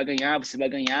perder, você vai ganhar, você vai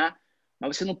ganhar,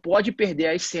 mas você não pode perder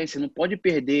a essência, não pode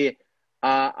perder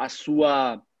a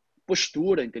sua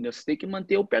postura, entendeu? Você tem que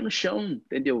manter o pé no chão,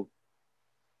 entendeu?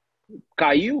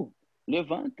 Caiu,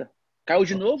 levanta. Caiu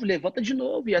de novo, levanta de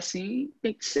novo. E assim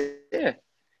tem que ser,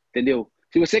 entendeu?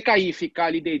 Se você cair e ficar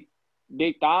ali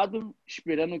deitado,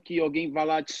 esperando que alguém vá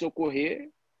lá te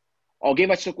socorrer, alguém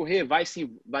vai te socorrer? Vai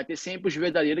sim, vai ter sempre os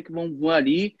verdadeiros que vão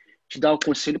ali te dar o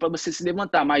conselho para você se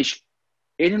levantar, mas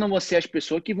eles não vão ser as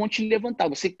pessoas que vão te levantar.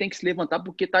 Você que tem que se levantar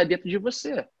porque está dentro de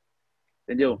você,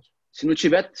 entendeu? Se não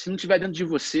tiver dentro de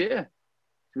você,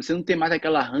 se você não tem mais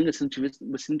aquela ranga, se não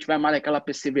tiver mais aquela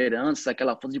perseverança,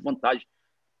 aquela força de vontade,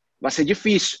 vai ser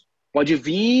difícil. Pode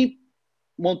vir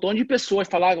um montão de pessoas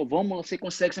falar, vamos, você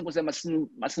consegue, mas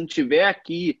se não tiver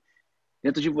aqui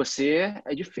dentro de você,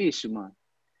 é difícil, mano.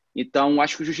 Então,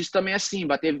 acho que o jiu-jitsu também é assim,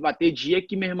 vai ter dia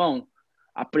que, meu irmão,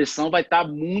 a pressão vai estar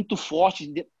muito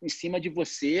forte em cima de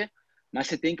você, Mas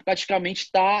você tem que praticamente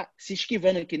estar se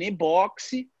esquivando, que nem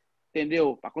boxe,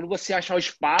 entendeu? Para quando você achar o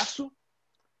espaço,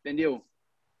 entendeu?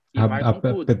 E vai com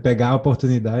tudo. Pegar a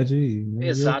oportunidade, né? Eu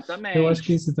acho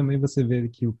que Exatamente. isso também você vê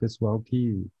que o pessoal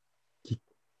que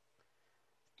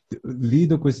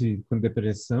lida com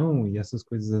depressão e essas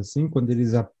coisas assim, quando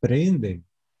eles aprendem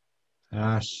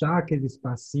a achar aquele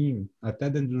espacinho, até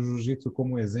dentro do jiu-jitsu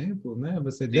como exemplo, né?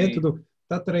 Você dentro Sim. do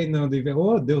tá treinando e vê,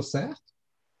 oh, deu certo.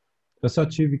 Eu só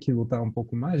tive que lutar um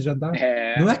pouco mais, já dá.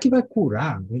 Não É, é que vai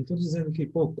curar, não estou dizendo que,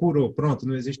 pô, curou, pronto,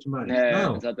 não existe mais.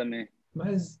 Não, exatamente.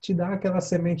 mas te dá aquela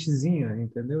sementezinha,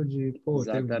 entendeu? De, pô,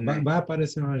 vai Exatamente.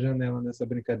 aparecer uma janela nessa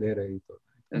brincadeira aí. Então,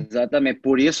 Exatamente.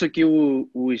 Por isso que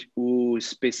o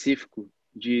específico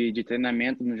de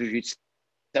treinamento no jiu-jitsu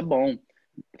é bom.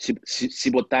 Se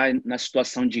botar na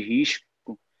situação de risco,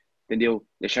 entendeu?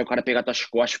 Deixar o cara pegar tuas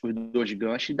costas com os dois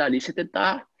ganchos e dali você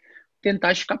tentar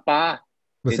escapar,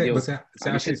 entendeu? você Ali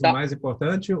acha você isso tá. mais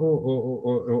importante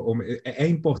é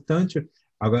importante?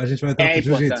 Agora a gente vai entrar É para o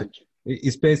jiu-jitsu. importante.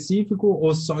 Específico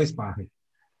ou só sparring? O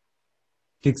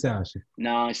que você acha?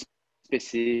 Não,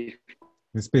 específico.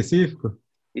 Específico?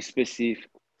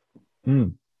 Específico.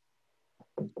 Hum.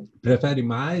 Prefere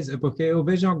mais? É porque eu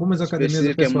vejo em algumas academias o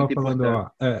Específico é pessoal muito falando,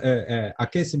 importante. ó,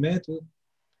 aquecimento,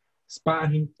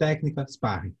 sparring, técnica,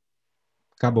 sparring.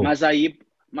 Acabou. Mas aí,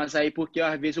 mas aí porque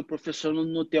às vezes o professor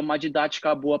não tem uma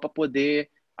didática boa para poder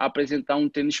apresentar um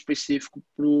treino específico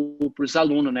para os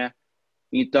alunos, né?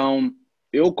 Então,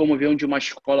 eu, como venho de uma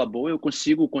escola boa, eu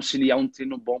consigo conciliar um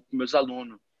treino bom para meus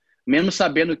alunos. Mesmo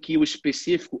sabendo que o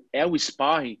específico é o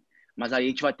sparring, mas aí a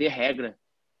gente vai ter regra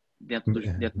dentro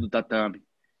do tatame,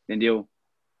 entendeu?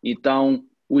 Então,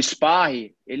 o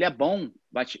sparring, ele é bom,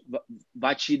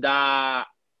 vai te dar,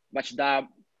 vai te dar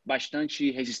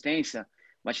bastante resistência,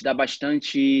 vai te dar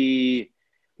bastante...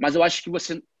 Mas eu acho que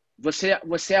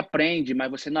você aprende, mas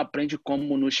você não aprende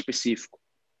como no específico.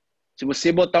 Se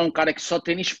você botar um cara que só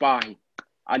treina sparring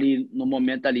ali no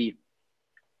momento ali,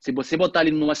 se você botar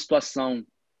ele numa situação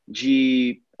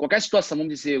de qualquer situação,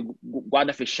 vamos dizer,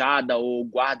 guarda fechada ou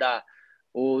guarda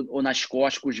ou nas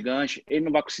costas com os ganchos, ele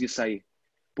não vai conseguir sair,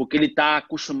 porque ele está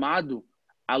acostumado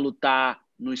a lutar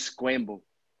no scramble,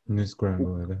 No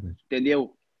Scramble, é verdade.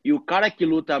 entendeu? E o cara que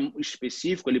luta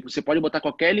específico, você pode botar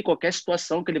qualquer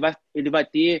situação que ele vai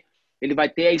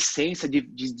ter a essência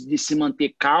de se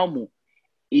manter calmo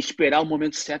e esperar o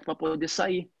momento certo para poder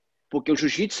sair. Porque o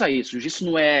jiu-jitsu é isso. O jiu-jitsu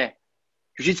não é.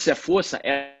 Jiu-jitsu é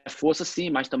força sim,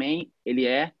 mas também ele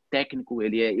é técnico,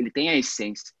 ele tem a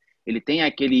essência. Ele tem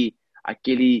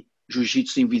aquele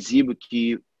jiu-jitsu invisível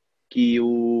que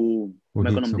o. O Como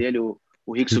é que é o nome Rickson. dele? O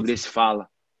Rickson Rickson. Gracie fala.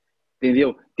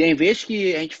 Entendeu? Tem vezes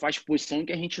que a gente faz posição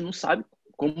que a gente não sabe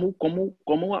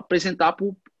como apresentar para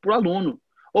o aluno.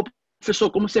 Ô, professor,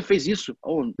 como você fez isso?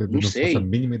 Oh, Eu não não faço a sei.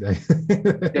 mínima ideia.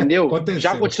 Entendeu?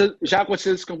 Já Aconteceu. aconteceu, já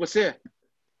aconteceu isso com você?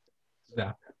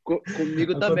 Já.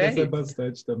 Comigo Aconteceu também.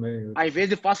 bastante também. Às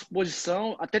vezes eu faço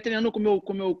posição, até treinando com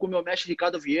meu mestre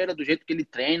Ricardo Vieira, do jeito que ele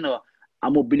treina, a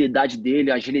mobilidade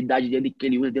dele, a agilidade dele que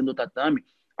ele usa dentro do tatame.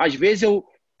 Às vezes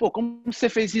pô, como você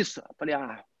fez isso? Eu falei,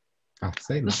 Ah,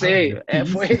 sei não lá, sei, eu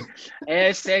fiz. é a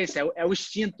essência, é o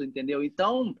instinto, entendeu?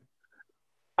 Então,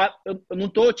 eu não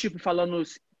tô, tipo, falando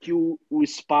que o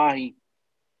sparring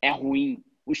é ruim.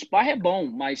 O sparring é bom,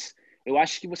 mas eu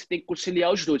acho que você tem que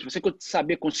conciliar os dois. Se você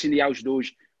saber conciliar os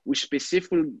dois, o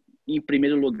específico em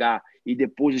primeiro lugar e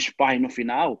depois o sparring no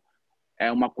final,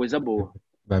 é uma coisa boa.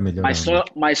 Vai Mas melhorar,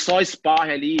 né? só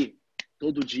sparring ali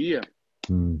todo dia,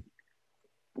 Hum,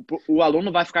 o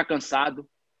aluno vai ficar cansado,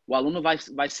 o aluno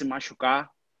vai se machucar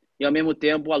e ao mesmo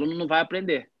tempo o aluno não vai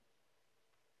aprender.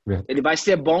 Ele verdade. vai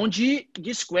ser bom de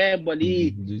scramble ali,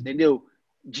 entendeu?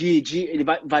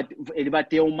 Ele vai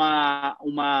ter uma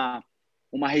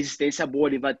resistência boa,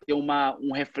 ele vai ter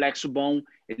um reflexo bom,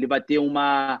 ele vai ter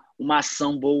uma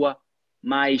ação boa,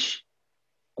 mas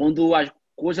quando a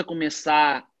coisa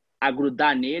começar a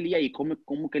grudar nele, e aí,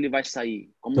 como que ele vai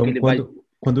sair? Como que Então, ele vai...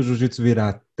 quando o jiu-jitsu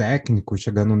virar técnico,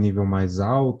 chegar num nível mais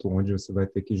alto, onde você vai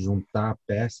ter que juntar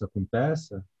peça com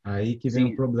peça, aí que vem o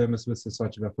Sim, problema se você só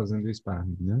estiver fazendo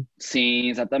sparring, né? sim,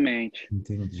 exatamente. Eu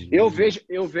Entendi. vejo,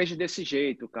 eu vejo desse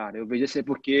jeito, cara. Eu vejo desse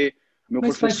porque meu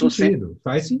Mas faz professor sempre... sentido,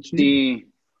 faz sentido. Sim.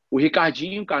 O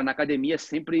Ricardinho, cara, na academia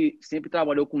sempre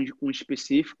trabalhou com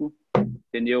específico,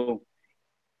 entendeu?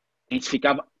 A gente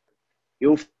ficava.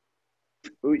 Eu,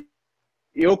 eu,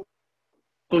 eu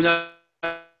quando eu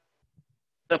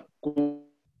era, como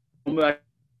eu era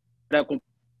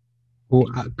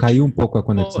Caiu um pouco a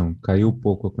competidor, conexão, caiu um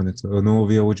pouco a conexão. Eu não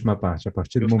ouvi a última parte. A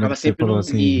partir do eu momento ficava que você sempre falou no.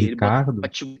 assim, E ele botava Ricardo,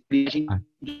 tipo, a gente ah,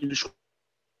 dos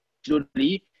competidores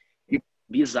ali e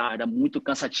bizarro, era muito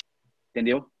cansativo,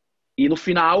 entendeu? E no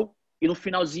final, e no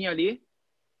finalzinho ali,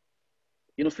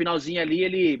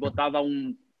 ele botava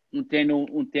um treino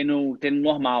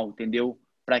normal, entendeu?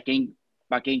 Para quem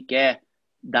quer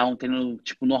dar um treino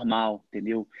tipo normal,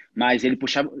 entendeu? Mas ele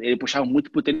puxava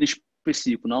muito pro treino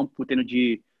específico, não pro treino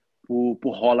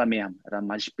por rola mesmo, era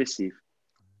mais específico.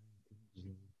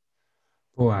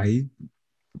 Pô, aí,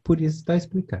 por isso está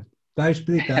explicado. Tá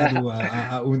explicado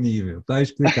o nível, tá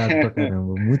explicado pra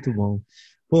caramba, muito bom.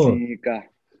 Pô, Sim, cara.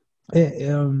 é,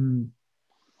 é,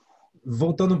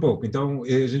 voltando um pouco, então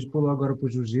a gente pulou agora pro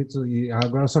jiu-jitsu e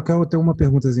agora só quero ter uma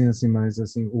perguntazinha assim, mais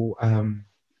assim,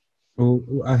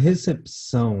 a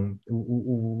recepção,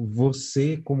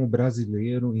 você como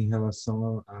brasileiro em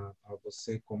relação a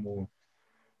você como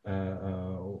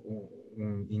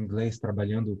um inglês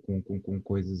trabalhando com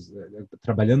coisas,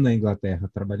 trabalhando na Inglaterra,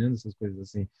 trabalhando essas coisas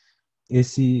assim,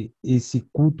 esse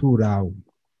cultural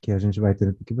que a gente vai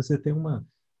ter, porque você tem uma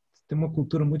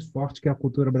cultura muito forte que é a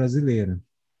cultura brasileira.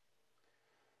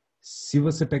 Se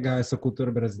você pegar essa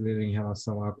cultura brasileira em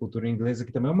relação à cultura inglesa,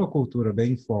 que também é uma cultura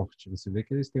bem forte, você vê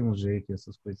que eles têm um jeito,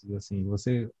 essas coisas assim.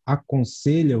 Você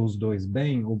aconselha os dois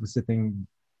bem ou você tem,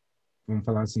 vamos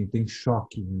falar assim, tem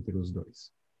choque entre os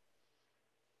dois?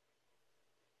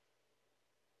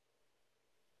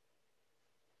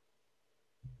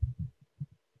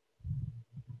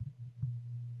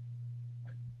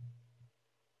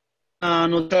 Ah,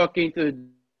 no choque entre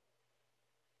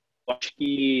acho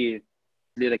que o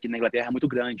brasileiro aqui na Inglaterra é muito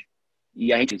grande.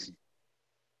 E a gente,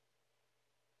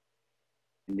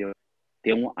 entendeu?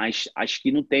 Acho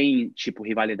que não tem, tipo,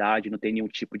 rivalidade, não tem nenhum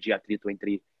tipo de atrito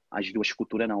entre as duas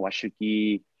culturas, não. Acho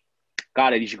que,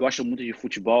 cara, eles gostam muito de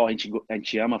futebol, a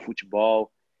gente ama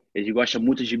futebol, eles gostam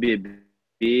muito de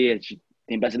beber,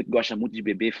 tem brasileiro que gosta muito de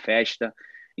beber, festa.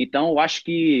 Então, eu acho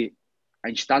que a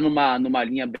gente está numa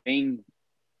linha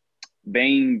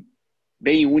bem,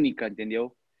 bem única,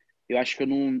 entendeu? Eu acho que eu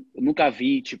nunca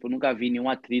vi, tipo, nunca vi nenhum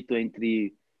atrito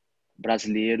entre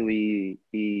brasileiro e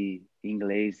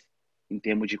inglês em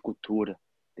termos de cultura,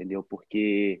 entendeu?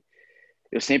 Porque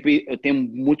eu tenho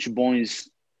muitos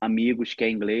bons amigos que é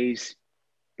inglês,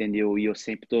 entendeu? E eu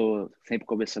sempre tô sempre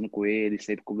conversando com eles,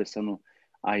 sempre conversando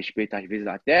a respeito, às vezes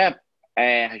até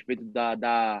a respeito da,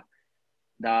 da,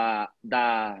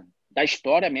 da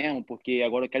história mesmo, porque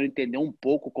agora eu quero entender um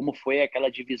pouco como foi aquela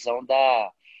divisão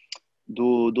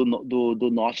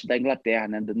do norte da Inglaterra,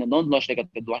 né? Não do norte da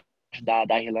Inglaterra, do norte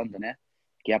da Irlanda, né?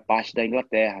 Que é a parte da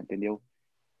Inglaterra, entendeu?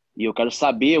 E eu quero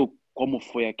saber como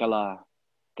foi aquela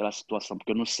situação,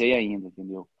 porque eu não sei ainda,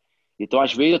 entendeu? Então,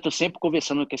 às vezes, eu tô sempre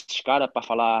conversando com esses caras para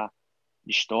falar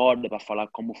de história, para falar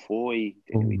como foi,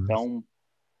 Pô, entendeu? mas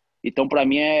Então para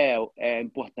mim é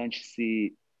importante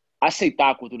se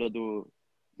aceitar a cultura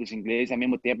dos ingleses, ao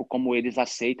mesmo tempo como eles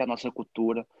aceitam a nossa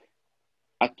cultura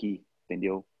aqui,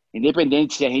 entendeu?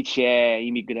 Independente se a gente é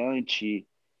imigrante,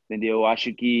 entendeu? Eu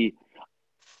acho que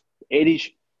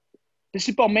eles,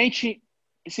 principalmente,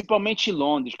 principalmente em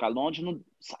Londres, cara. Londres, não,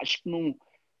 acho que não,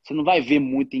 você não vai ver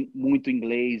muito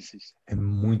inglês. é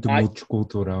muito Mas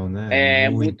multicultural, né? é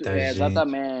muito, Muita gente.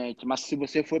 exatamente. Mas se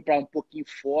você for para um pouquinho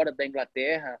fora da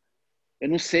Inglaterra, eu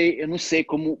não sei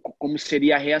como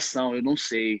seria a reação, eu não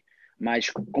sei. Mas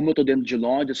como eu estou dentro de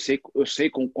Londres, eu sei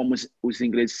como os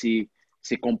ingleses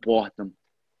se comportam,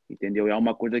 entendeu? É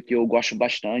uma coisa que eu gosto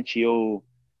bastante e eu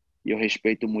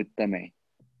respeito muito também.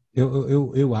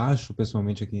 Eu acho,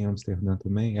 pessoalmente, aqui em Amsterdã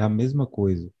também, é a mesma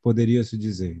coisa, poderia se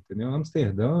dizer, entendeu?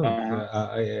 Amsterdã, Aham,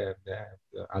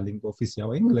 a língua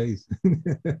oficial é inglês.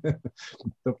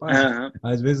 Então, pá, aham,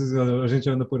 às vezes a gente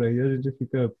anda por aí, a gente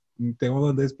fica, não tem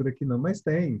holandês por aqui não, mas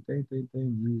tem. E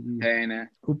tem, né?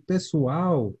 o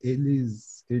pessoal,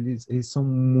 eles são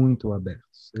muito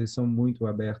abertos, eles são muito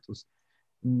abertos.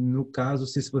 No caso,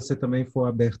 se você também for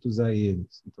abertos a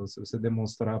eles. Então, se você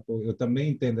demonstrar, pô, eu também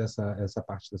entendo essa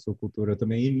parte da sua cultura, eu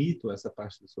também imito essa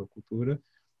parte da sua cultura,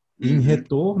 e em Uhum.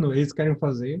 retorno, eles querem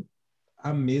fazer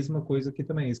a mesma coisa que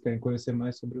também, eles querem conhecer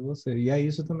mais sobre você. E é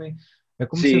isso também. É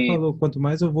como você Sim, falou, quanto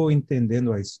mais eu vou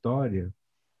entendendo a história,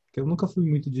 que eu nunca fui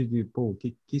muito pô,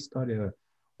 que história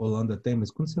Holanda tem,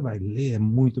 mas quando você vai ler, é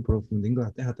muito profundo.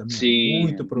 Inglaterra também é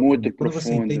muito sim, profundo. muito E quando você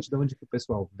profundo. entende de onde que o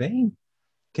pessoal vem,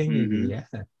 quem ele Uhum.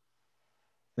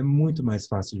 é muito mais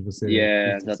fácil de E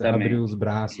é, você abrir os exatamente.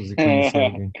 braços e conhecer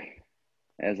alguém.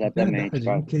 Exatamente, Verdade,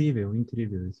 cara. incrível,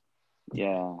 incrível isso.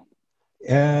 Yeah.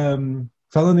 É,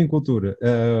 falando em cultura,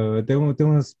 tem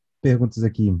umas perguntas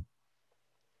aqui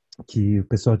que o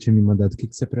pessoal tinha me mandado. O que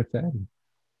que você prefere?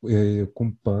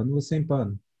 Com pano ou sem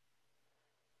pano?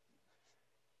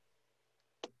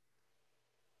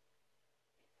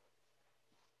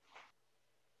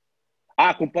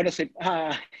 Ah, compara sempre.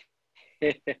 Ah,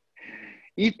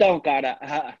 Então, cara,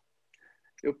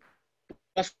 eu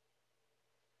posso,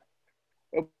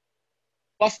 eu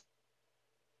posso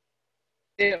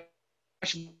ter, eu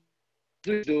gosto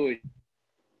dos dois,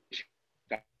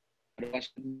 cara. Eu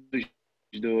gosto dos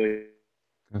dois.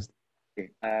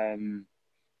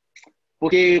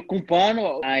 Porque com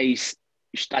pano mais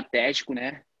estratégico,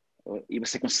 né? E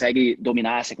você consegue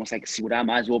dominar, você consegue segurar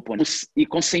mais o oponente. E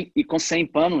com sem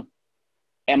pano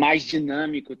é mais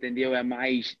dinâmico, entendeu? É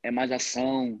mais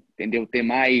ação, entendeu? Tem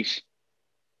mais,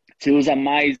 você usa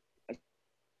mais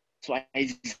sua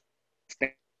resistência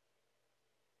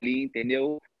ali,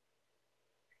 entendeu?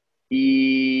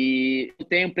 E eu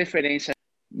tenho preferência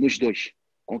nos dois,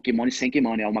 com kimono e sem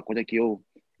kimono. É uma coisa que eu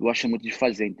gosto muito de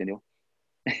fazer, entendeu?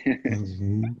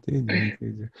 Entendi.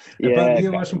 E Para mim, é,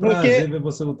 eu cara, acho um prazer porque ver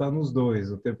você lutar nos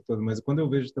dois o tempo todo, mas quando eu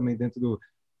vejo também dentro do.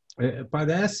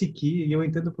 Parece que, e eu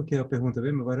entendo porque a pergunta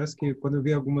vem, mas parece que quando eu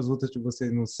vi algumas lutas de você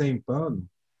no sem pano,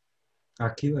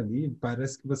 aquilo ali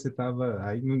parece que você tava.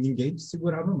 Aí ninguém te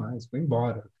segurava mais, foi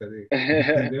embora.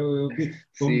 Entendeu?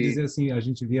 Vamos sim, dizer assim, a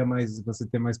gente via mais, você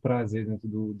ter mais prazer dentro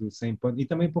do sem pano. E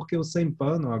também porque o sem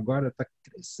pano agora está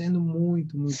crescendo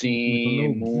muito. O sim, no-gi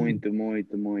muito,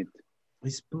 muito, muito.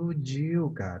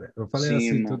 explodiu, cara. Eu falei Sim, assim,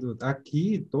 irmão.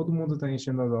 aqui todo mundo está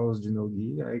enchendo as aulas de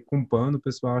no-gi, aí com pano o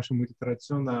pessoal acha muito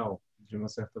tradicional, de uma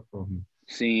certa forma.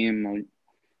 Sim, irmão.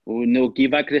 O Neuki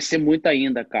vai crescer muito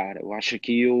ainda, cara. Eu acho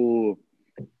que o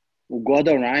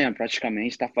Gordon Ryan praticamente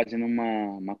está fazendo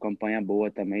uma campanha boa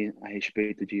também a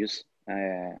respeito disso.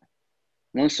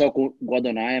 Não só com o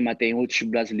Gordon Ryan, mas tem outros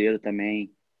brasileiros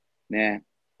também, né?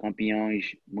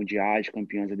 Campeões mundiais,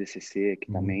 campeões da DCC,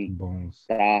 que Muito também bons.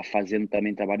 tá fazendo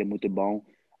também trabalho muito bom.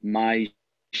 Mas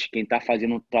quem está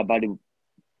fazendo um trabalho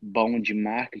bom de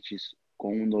marketing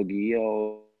com o Noguia,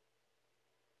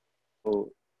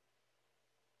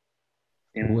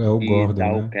 tem É o que Gordon,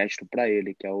 dar o né? crédito para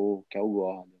ele, que é o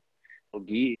Gordon. O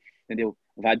Gui, entendeu?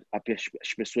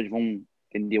 As pessoas vão,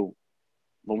 entendeu?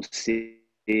 Vão ser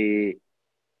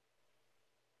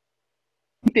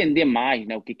entender mais,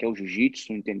 né, o que que é o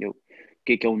jiu-jitsu, entendeu? O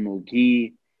que que é o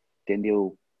no-gi,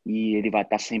 entendeu? E ele vai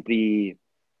estar sempre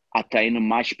atraindo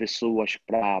mais pessoas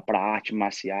para artes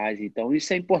marciais. Então,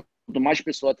 isso é importante. Quanto mais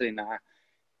pessoas treinar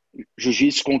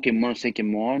jiu-jitsu com kimono, sem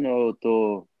kimono,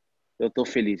 eu tô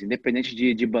feliz. Independente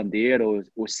de bandeira,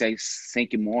 ou se é sem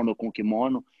kimono ou com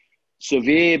kimono. Se eu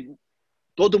ver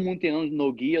todo mundo treinando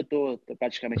no guia, eu tô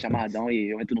praticamente amarradão e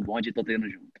eu entro no bonde e tô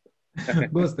treinando junto.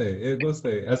 Gostei, eu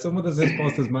gostei. Essa é uma das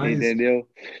respostas Entendeu?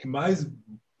 mais,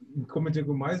 como eu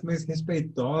digo, mais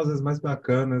respeitosas, mais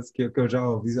bacanas que eu já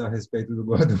ouvi a respeito do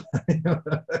Gordon.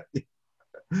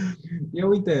 E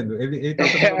eu entendo, ele está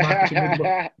fazendo marketing muito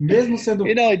bom. Mesmo E sendo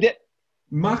não,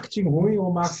 marketing ruim ou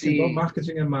marketing bom, sim,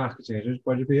 marketing é marketing. A gente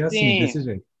pode ver assim, sim, desse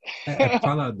jeito. É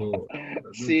falador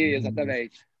sim, de números.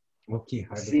 exatamente. Oh, que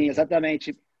raiva que eu Sim, tenho.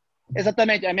 exatamente.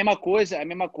 Exatamente, a mesma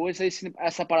coisa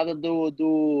essa parada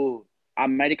do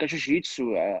América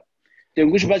Jiu-Jitsu. Tem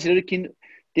alguns brasileiros que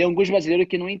tem alguns brasileiros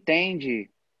que não entende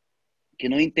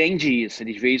isso.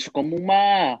 Eles veem isso como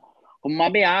uma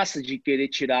ameaça de querer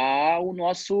tirar o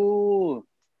nosso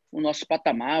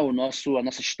patamar, a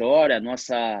nossa história, a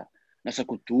nossa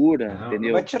cultura, Não, não vai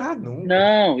entendeu? tirar nunca.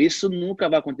 Não, isso nunca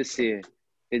vai acontecer,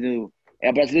 entendeu?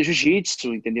 É brasileiro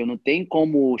jiu-jitsu, entendeu? Não tem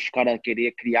como os caras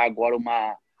querer criar agora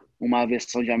uma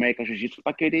versão de América Jiu-Jitsu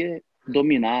para querer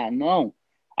dominar. Não.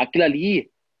 Aquilo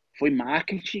ali foi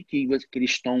marketing que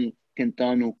eles estão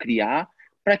tentando criar.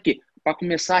 Para quê? Para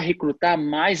começar a recrutar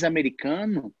mais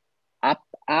americano a,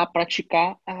 a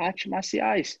praticar as artes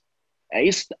marciais. É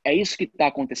isso que está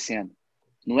acontecendo.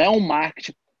 Não é um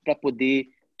marketing para poder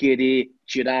querer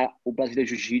tirar o brasileiro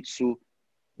jiu-jitsu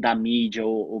da mídia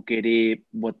ou querer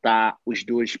botar os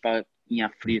dois em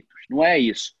aflitos. Não é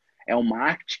isso. É um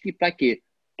marketing para quê?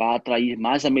 Para atrair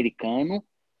mais americano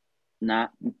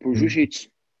para o Hum.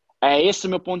 jiu-jitsu. É esse o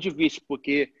meu ponto de vista,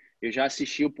 porque eu já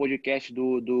assisti o podcast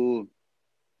do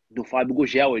Fábio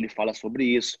Gugel, ele fala sobre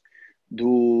isso.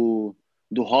 Do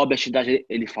Robert,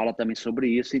 ele fala também sobre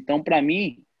isso. Então, para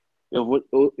mim,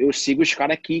 eu sigo os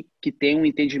caras que têm um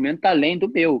entendimento além do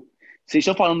meu. Vocês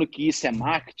estão falando que isso é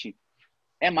marketing,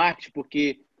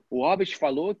 porque o Robert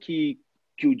falou que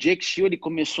o Jake Shield ele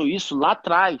começou isso lá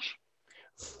atrás,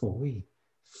 Foi, de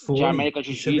foi. América Isso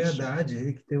é Jiu-Jitsu. verdade.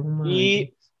 Ele que tem uma.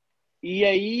 E, e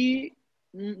aí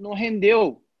não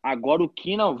rendeu. Agora o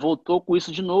Kina voltou com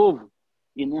isso de novo.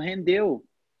 E não rendeu,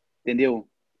 entendeu?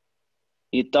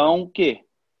 Então, o quê?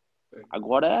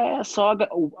 Agora é só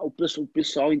o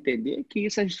pessoal entender que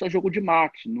isso é só jogo de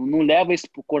marketing. Não leva isso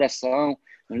pro coração,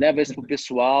 não leva isso pro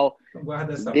pessoal. Não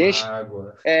guarda essa Deixa.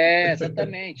 mágoa.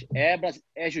 Exatamente.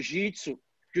 É jiu-jitsu.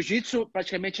 Jiu-jitsu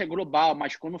praticamente é global,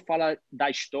 mas quando fala da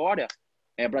história,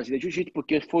 é brasileiro jiu-jitsu,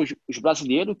 porque foi os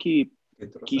brasileiros Que que,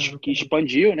 trouxeram que para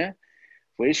expandiu, né?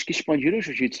 Foi eles que expandiram o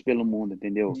jiu-jitsu pelo mundo,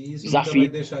 entendeu? e isso nunca vai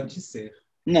Desafio. deixar de ser. Isso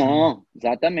Não,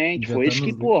 exatamente. já Foi está eles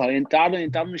que, nos livros. porra,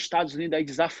 entraram nos Estados Unidos aí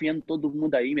desafiando todo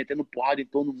mundo aí, metendo porrada em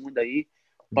todo mundo aí,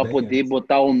 para Bem poder antes.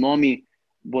 botar o nome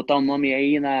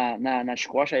aí nas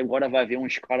costas. Aí agora vai ver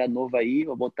uns cara novo aí,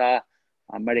 vou botar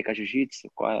América Jiu-Jitsu,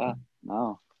 qual é?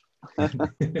 Não.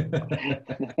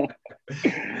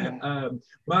 Ah,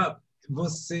 mas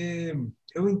você,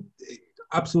 eu en-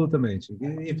 absolutamente.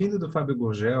 E vindo do Fábio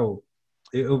Gurgel,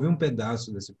 eu vi um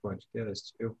pedaço desse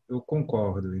podcast. Eu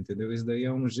concordo, entendeu? Isso daí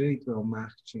é um jeito, é um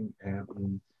marketing, é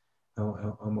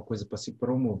uma coisa para se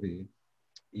promover.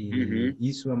 E Uhum,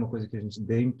 isso é uma coisa que a gente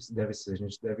deve ser. A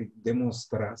gente deve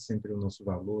demonstrar sempre o nosso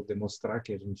valor, demonstrar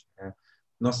que a gente é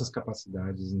nossas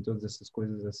capacidades em todas essas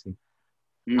coisas assim.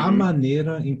 A uhum.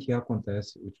 maneira em que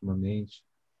acontece ultimamente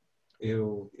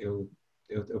eu, eu,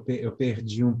 eu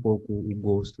perdi um pouco o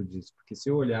gosto disso, porque se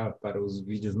eu olhar para os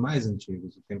vídeos mais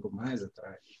antigos, o tempo mais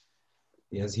atrás,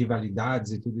 e as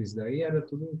rivalidades e tudo isso daí, era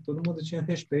tudo, todo mundo tinha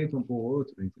respeito um por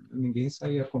outro, entendeu? Ninguém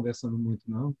saía conversando muito,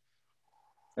 não.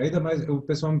 Ainda mais, o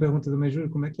pessoal me pergunta também, Júlio,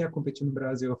 como é que é competir no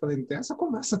Brasil? Eu falei, não tem essa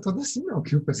conversa toda assim, não,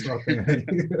 que o pessoal tem aí.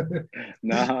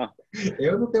 Não,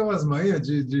 Eu não tenho as manhas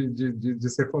de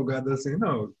ser folgado assim,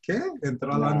 não. Quer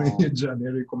entrar lá no Rio não, de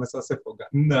Janeiro e começar a ser folgado?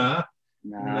 Não,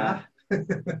 não. não.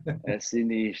 É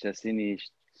sinistro, é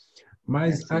sinistro, é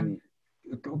Mas sinistro.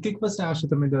 o que que você acha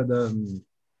também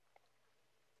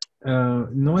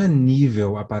não é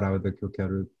nível a parada que eu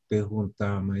quero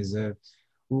perguntar, mas é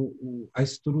a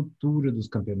estrutura dos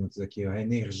campeonatos aqui, a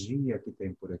energia que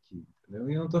tem por aqui, entendeu?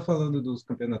 E eu não estou falando dos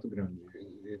campeonatos grandes,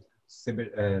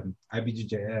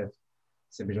 IBJJF,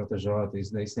 CBJJ,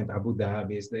 isso daí sempre, Abu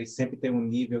Dhabi, isso daí sempre tem um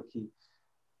nível que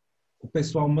o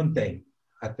pessoal mantém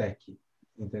até aqui,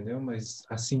 entendeu? Mas,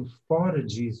 assim, fora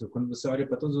disso, quando você olha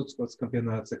para todos os outros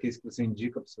campeonatos, aqueles que você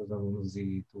indica para os seus alunos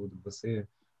e tudo, você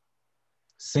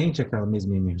sente aquela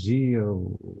mesma energia?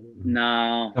 Ou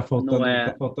Não, não tá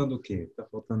é. faltando o quê? Tá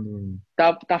faltando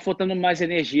Tá faltando mais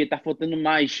energia, tá faltando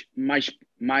mais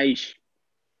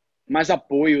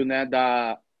apoio, né,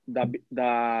 da,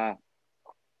 da,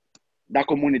 da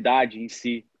comunidade em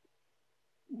si,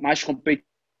 mais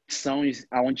competições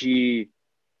onde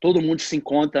todo mundo se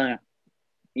encontra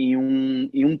em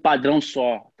um padrão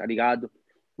só, tá ligado?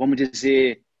 Vamos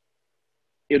dizer,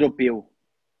 europeu.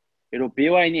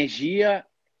 Europeu, a energia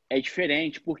é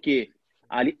diferente, porque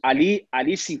ali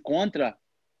se encontra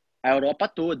a Europa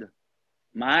toda,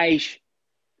 mais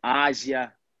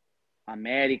Ásia,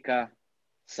 América,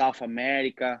 South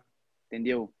América,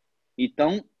 entendeu?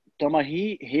 Então, estamos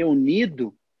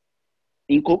reunidos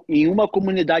em uma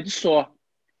comunidade só.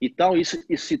 Então, isso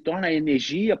se torna a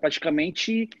energia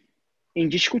praticamente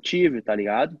indiscutível, tá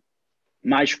ligado?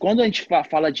 Mas quando a gente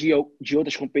fala de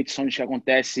outras competições que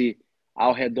acontecem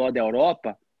ao redor da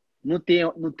Europa, não tem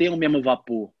o mesmo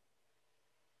vapor,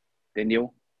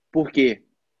 entendeu? Por quê?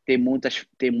 Tem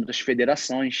muitas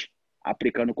federações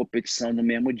aplicando competição no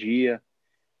mesmo dia,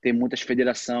 tem muitas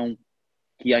federações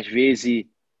que às vezes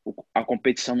a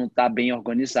competição não está bem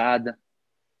organizada,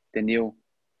 entendeu?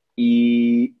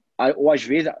 Ou às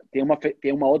vezes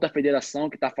tem uma outra federação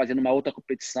que está fazendo uma outra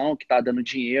competição que está dando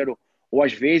dinheiro, ou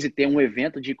às vezes tem um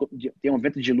evento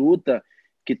de luta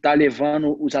que está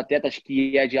levando os atletas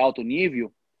que é de alto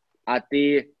nível a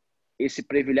ter esse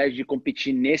privilégio de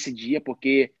competir nesse dia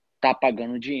porque está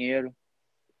pagando dinheiro,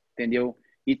 entendeu?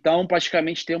 Então,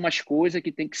 praticamente tem umas coisas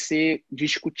que tem que ser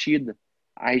discutida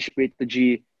a respeito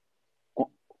de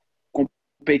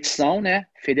competição, né?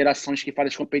 Federações que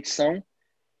fazem competição,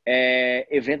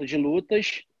 evento de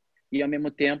lutas e, ao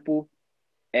mesmo tempo,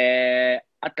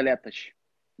 atletas,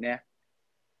 né?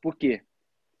 Por quê?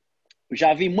 Eu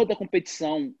já vi muita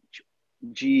competição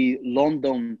de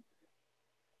London,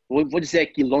 vou dizer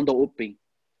aqui London Open,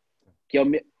 que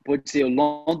vou dizer, o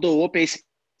London Open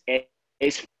é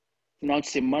esse final de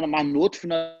semana, mas no outro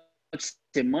final de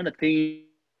semana tem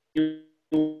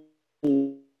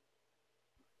o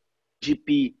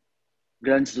GP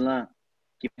Grand Slam,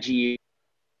 que é dinheiro,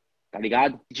 tá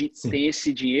ligado? sim. Tem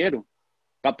esse dinheiro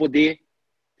para poder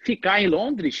ficar em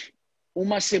Londres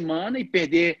uma semana e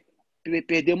perder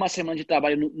uma semana de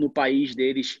trabalho no país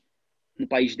deles,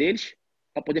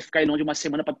 para poder ficar em Londres uma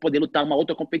semana para poder lutar uma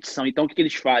outra competição. Então, o que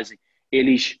eles fazem?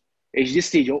 Eles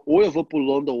decidem, ou eu vou para o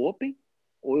London Open,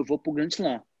 ou eu vou para o Grand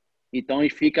Slam. Então, ele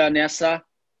fica nessa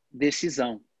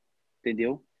decisão,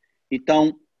 entendeu?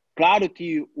 Então, claro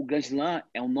que o Grand Slam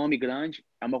é um nome grande,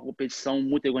 é uma competição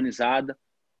muito organizada,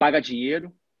 paga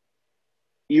dinheiro,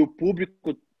 e o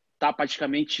público tá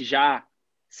praticamente já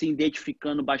se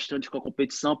identificando bastante com a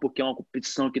competição, porque é uma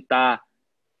competição que tá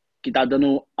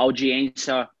dando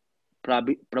audiência para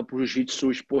o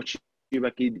jiu-jitsu esportivo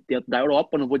aqui dentro da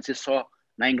Europa. Não vou dizer só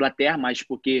na Inglaterra, mas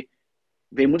porque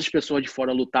vem muitas pessoas de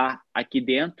fora lutar aqui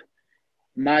dentro.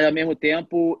 Mas, ao mesmo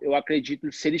tempo, eu acredito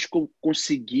que se eles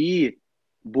conseguir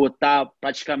botar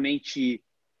praticamente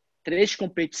 3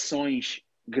 competições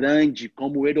grandes,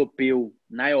 como o europeu,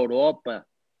 na Europa,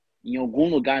 em algum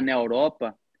lugar na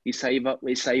Europa, isso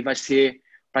aí vai ser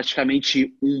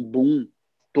praticamente um boom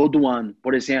todo ano.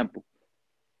 Por exemplo,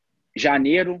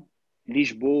 janeiro,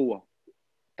 Lisboa,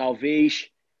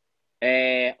 talvez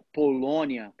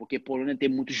Polônia, porque Polônia tem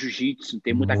muito jiu-jitsu,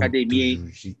 tem muita Muito academia,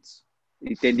 jiu-jitsu.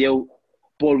 entendeu?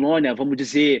 Polônia, vamos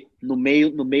dizer, no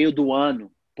meio do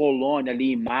ano. Polônia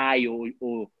ali em maio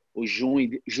ou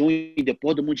junho,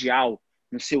 depois do Mundial,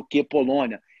 não sei o que,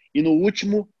 Polônia. E no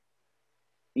último,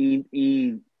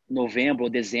 em novembro ou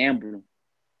dezembro,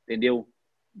 entendeu?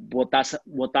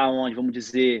 Botar onde, vamos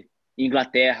dizer,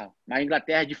 Inglaterra. Mas a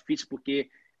Inglaterra é difícil porque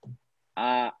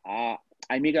a, a,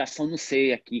 a imigração, não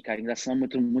sei aqui, cara. A imigração é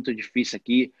muito, muito difícil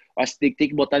aqui. Eu acho que tem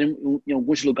que botar em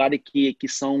alguns lugares que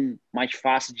são mais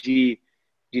fáceis de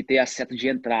ter acesso de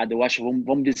entrada. Eu acho,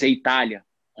 vamos dizer, Itália,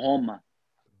 Roma,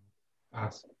 Ah,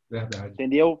 verdade.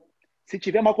 entendeu? Se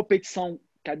tiver uma competição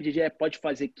que a BJJ pode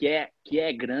fazer que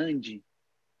é grande,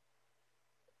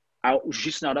 o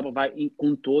jiu-jitsu na Europa vai,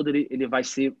 com todo, ele vai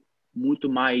ser muito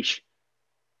mais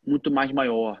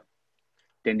maior,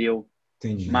 entendeu?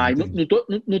 Entendi, Mas não, entendi.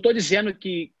 não tô dizendo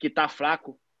que tá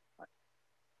fraco,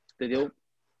 entendeu?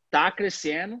 Tá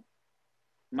crescendo,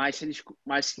 mas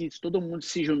se todo mundo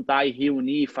se juntar e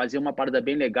reunir, fazer uma parada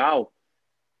bem legal,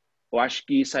 eu acho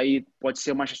que isso aí pode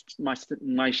ser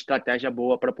uma estratégia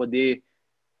boa para poder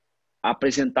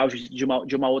apresentar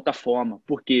de uma outra forma.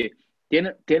 Porque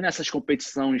tendo essas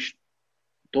competições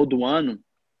todo ano,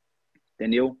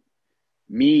 entendeu?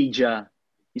 Mídia,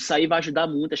 isso aí vai ajudar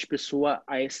muito as pessoas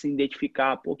a se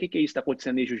identificar. Pô, o que é isso que está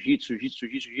acontecendo aí? Jiu-jitsu, jiu-jitsu,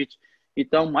 jiu-jitsu, jiu-jitsu.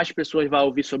 Então, mais pessoas vão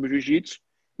ouvir sobre o jiu-jitsu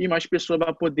e mais pessoas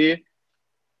vão poder,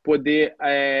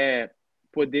 é,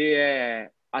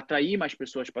 atrair mais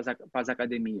pessoas para as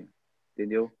academias,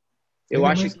 entendeu? Eu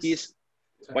Ainda acho mais que, que isso...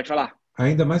 Pode falar.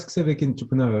 ainda mais que você vê que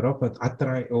tipo na Europa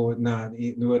atrai ou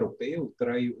no europeu,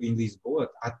 atrai em Lisboa,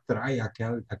 atrai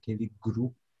aquele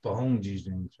grupão de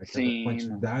gente, aquela Sim, mano.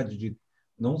 quantidade de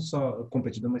não só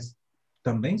competidores, mas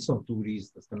também são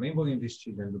turistas, também vão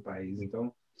investir dentro do país.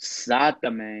 Então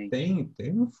Exatamente.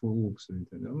 tem um fluxo,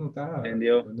 entendeu? Não tá,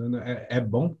 Entendeu? é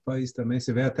bom para o país também.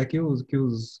 Você vê até que os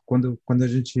quando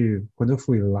eu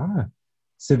fui lá,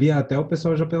 você via até o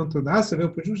pessoal já perguntando: ah, você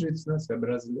veio pro jiu-jitsu, né? Você é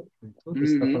brasileiro, e tudo,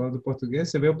 você está Uhum. falando português,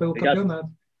 você veio pelo Eu já, campeonato.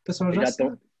 O pessoal eu já já tô,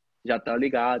 sabe, já tá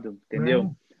ligado, entendeu?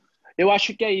 né? Eu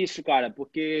acho que é isso, cara,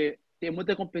 porque tem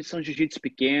muita competição de jiu-jitsu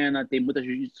pequena, tem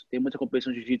muita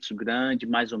competição de jiu-jitsu grande,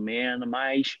 mais ou menos,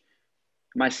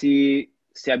 mas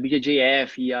se a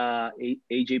BJJF e a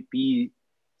AJP,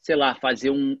 sei lá,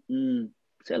 fazer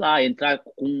sei lá, entrar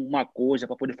com uma coisa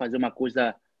para poder fazer uma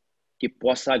coisa que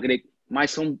possa agregar, mas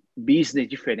são business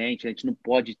diferentes, a gente não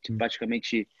pode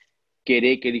praticamente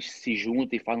querer que eles se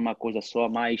juntem e façam uma coisa só,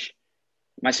 mas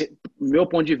do meu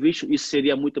ponto de vista, isso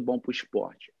seria muito bom para o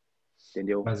esporte,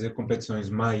 entendeu? Fazer competições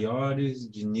maiores,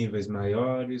 de níveis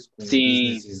maiores, com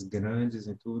Sim, businesses grandes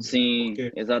e tudo, né? sim,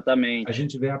 Porque a exatamente.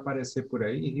 gente vê aparecer por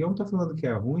aí, e eu não estou falando que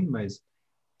é ruim, mas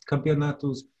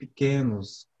campeonatos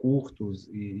pequenos, curtos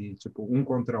e tipo um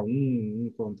contra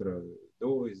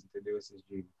dois, entendeu? Esses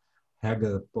de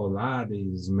regra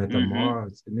polares, Uhum.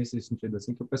 metamorfos, nesse sentido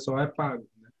assim que o pessoal é pago,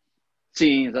 né?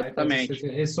 Sim, Aí pode ser exatamente. que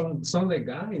eles são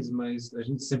legais, mas a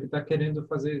gente sempre está querendo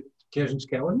fazer que a gente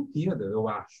quer a Olimpíada, eu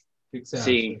acho. O que você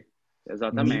Sim, acha? Nível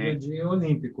exatamente. de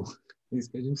olímpico, isso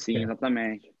que a gente Sim, quer.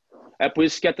 exatamente. É por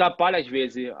isso que atrapalha, às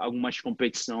vezes, algumas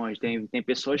competições. Tem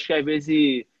pessoas que, às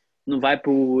vezes, não vai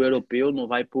para o europeu, não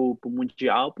vai para o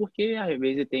mundial, porque, às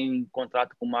vezes, tem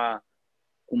contrato com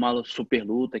uma super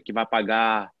luta que vai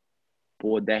pagar,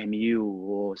 pô, 10 mil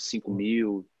ou 5 Pô,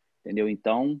 mil, entendeu?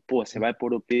 Então, pô, você vai para o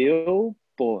europeu,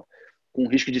 pô, com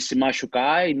risco de se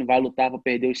machucar e não vai lutar para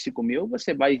perder os 5 mil,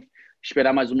 você vai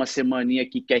esperar mais uma semaninha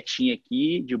aqui, quietinha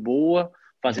aqui, de boa,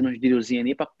 fazendo uns drillzinhos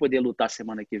ali para poder lutar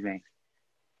semana que vem.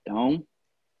 Então, eu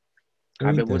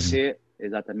cabe a entendo. você,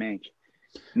 exatamente.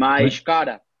 Mas, Mas,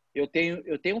 cara, eu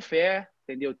tenho fé,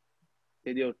 entendeu?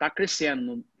 Entendeu? Tá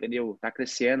crescendo, entendeu? Tá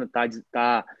crescendo, tá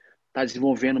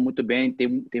desenvolvendo muito bem.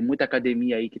 Tem muita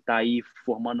academia aí que tá aí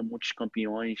formando muitos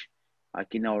campeões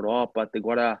aqui na Europa. Até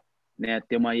agora, né,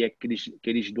 temos aí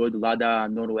aqueles doidos lá da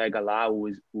Noruega lá,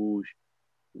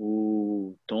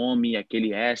 o Tommy,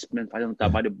 aquele Espen, fazendo um é,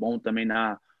 trabalho bom também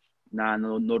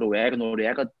no Noruega.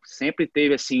 Noruega sempre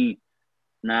teve assim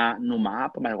no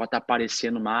mapa, mas agora tá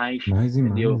aparecendo mais, Mais e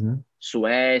mais, entendeu? né?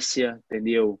 Suécia,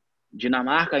 entendeu?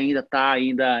 Dinamarca ainda tá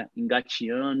ainda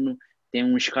engateando. Tem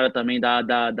uns caras também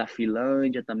da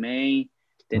Finlândia também,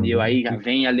 Tô entendeu? vendo Aí aqui.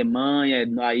 vem Alemanha,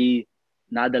 aí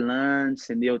Netherlands,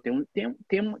 entendeu?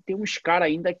 Tem uns caras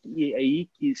ainda aí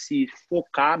que se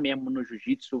focar mesmo no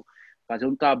jiu-jitsu, fazer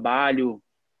um trabalho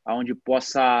onde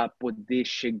possa poder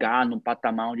chegar num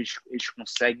patamar onde eles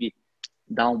conseguem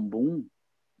dar um boom,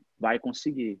 vai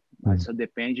conseguir. Mas Hum. só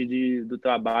depende do Tô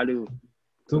trabalho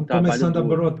começando a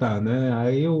duro. brotar, né?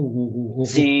 Aí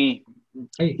Sim.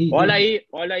 e- e- Olha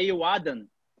aí o Adam.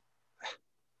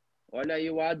 Olha aí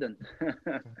o Adam.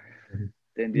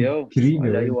 Entendeu? Olha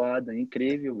incrível aí o isso. Adam.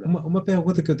 Incrível, bro. Uma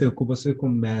pergunta que eu tenho com você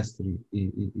como mestre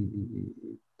e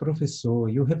professor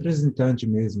e o representante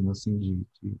mesmo, assim,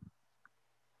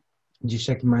 de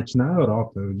checkmate na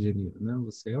Europa, eu diria, né?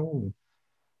 Você é um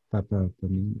pra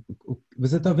mim.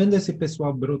 Você está vendo esse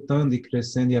pessoal brotando e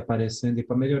crescendo e aparecendo e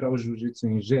para melhorar o jiu-jitsu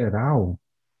em geral,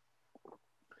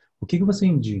 o que que você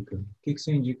indica? O que que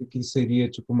você indica que seria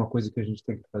tipo uma coisa que a gente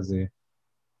tem que fazer?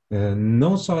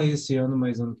 Não só esse ano,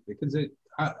 mas ano que vem. Quer dizer,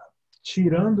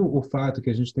 tirando o fato que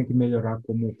a gente tem que melhorar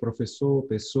como professor,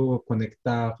 pessoa,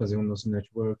 conectar, fazer o nosso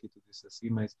network e tudo isso assim,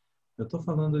 mas eu estou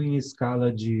falando em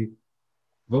escala de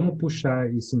vamos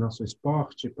puxar esse nosso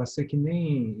esporte para ser que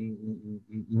nem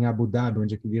em Abu Dhabi,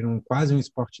 onde é que viram quase um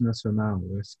esporte nacional,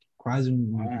 eu acho que quase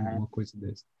Aham. uma coisa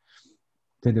dessa.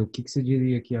 Entendeu? O que que você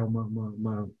diria que é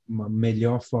uma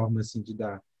melhor forma assim de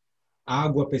dar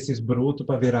água para esses brotos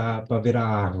para virar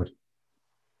árvore?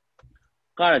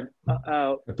 Cara,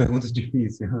 É pergunta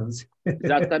difícil, Hans.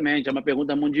 exatamente. É uma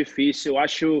pergunta muito difícil.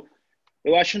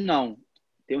 Eu acho não.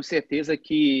 Tenho certeza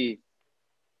que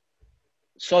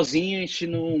sozinho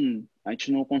a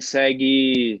gente não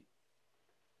consegue,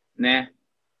 né,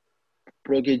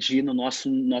 progredir no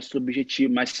nosso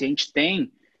objetivo. Mas se a gente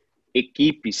tem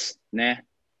equipes, né,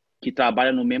 que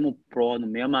trabalham no mesmo pro,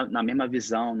 na mesma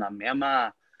visão, na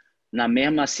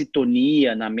mesma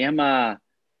sintonia, naquela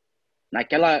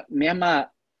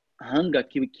mesma ranga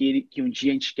que um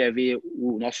dia a gente quer ver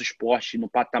o nosso esporte no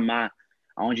patamar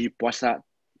onde ele possa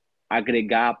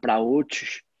agregar para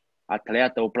outros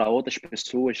atletas ou para outras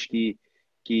pessoas que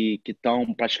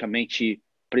estão praticamente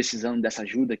precisando dessa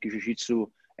ajuda, que o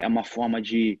jiu-jitsu é uma forma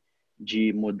de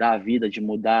mudar a vida, de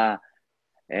mudar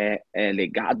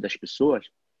legado das pessoas.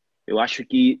 Eu acho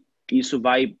que isso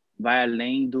vai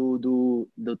além do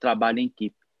trabalho em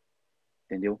equipe,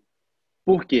 entendeu?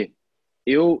 Por quê?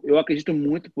 Eu acredito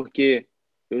muito porque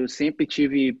eu sempre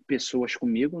tive pessoas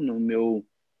comigo no meu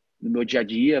dia a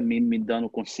dia, me dando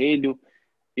conselho.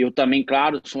 Eu também,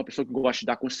 claro, sou uma pessoa que gosta de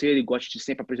dar conselho e gosto de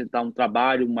sempre apresentar um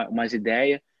trabalho, umas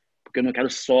ideias, porque eu não quero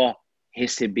só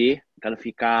receber, quero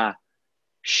ficar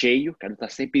cheio, quero estar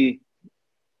sempre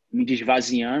me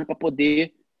desvaziando para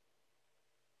poder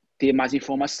ter mais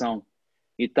informação.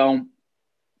 Então,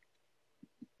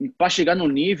 para chegar no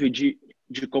nível de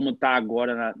como está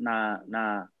agora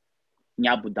em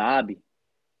Abu Dhabi,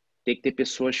 tem que ter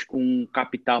pessoas com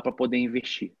capital para poder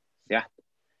investir, certo?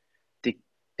 Tem,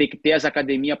 tem que ter as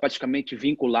academias praticamente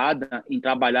vinculadas em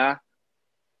trabalhar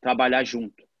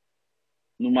junto,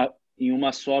 em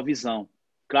uma só visão.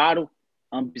 Claro,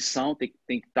 a ambição tem que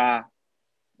estar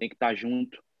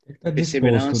junto, Tem que estar disposto,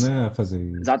 perseverança, né, a fazer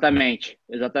isso. exatamente,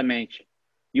 exatamente.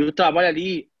 E o trabalho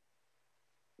ali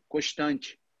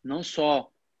constante, não só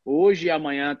hoje e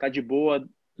amanhã tá de boa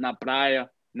na praia,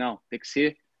 não, tem que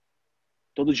ser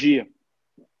todo dia,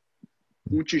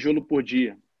 um tijolo por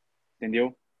dia,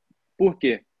 entendeu? Por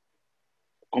quê?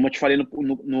 Como eu te falei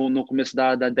no começo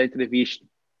da entrevista,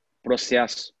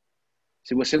 processo.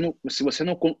 Se você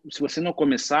não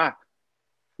começar,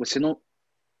 você não.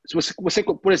 Se você,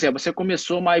 por exemplo, você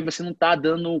começou, mas você não está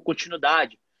dando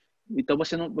continuidade. Então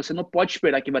você não pode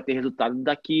esperar que vai ter resultado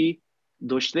daqui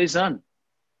 2, 3 anos,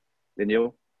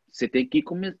 entendeu? Você tem que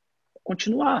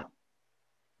continuar.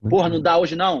 Muito Porra, não bom. dá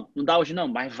hoje não? Não dá hoje não,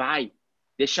 mas vai.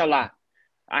 Deixa lá.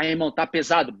 Ah, irmão, tá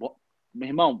pesado. Meu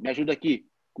irmão, me ajuda aqui.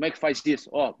 Como é que faz isso?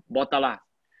 Ó, bota lá.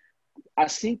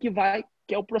 Assim que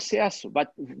é o processo.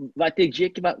 Vai ter dia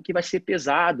que vai ser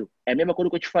pesado. É a mesma coisa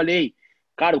que eu te falei.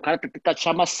 Cara, o cara tá te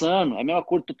amassando. É a mesma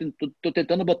coisa. Tô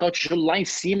tentando botar o tijolo lá em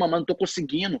cima, mas não tô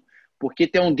conseguindo. Porque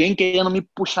tem alguém querendo me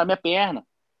puxar minha perna.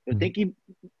 Eu tenho que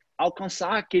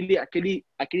alcançar aquele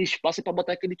espaço para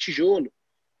botar aquele tijolo.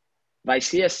 Vai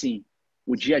ser assim.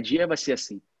 O dia a dia vai ser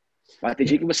assim. Vai ter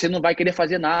dia que você não vai querer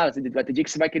fazer nada. Vai ter dia que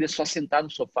você vai querer só sentar no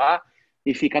sofá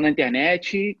e ficar na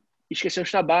internet e esquecer os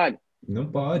trabalhos. Não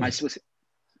Mas pode. se você,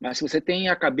 mas se você tem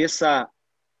a cabeça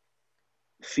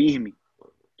firme,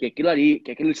 que aquilo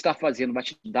que você está fazendo vai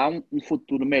te dar um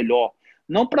futuro melhor,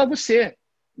 não para você,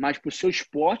 mas para o seu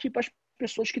esporte e para as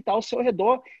pessoas que estão ao seu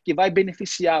redor, que vai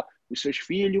beneficiar os seus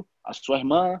filhos, a sua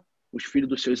irmã, os filhos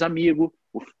dos seus amigos,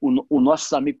 os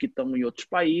nossos amigos que estão em outros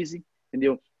países,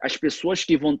 entendeu? As pessoas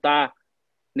que vão estar,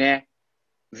 né,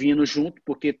 vindo junto,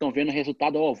 porque estão vendo o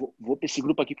resultado. Ó, vou para esse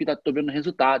grupo aqui que estou vendo o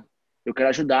resultado. Eu quero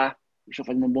ajudar, estou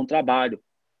fazendo um bom trabalho.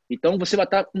 Então, você vai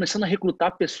estar começando a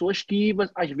recrutar pessoas que,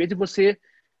 às vezes, você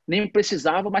nem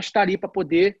precisava, mas está ali para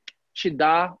poder te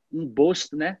dar um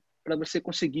boost, né? Para você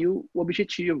conseguir o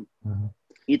objetivo. Uhum.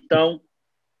 Então,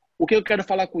 o que eu quero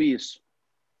falar com isso?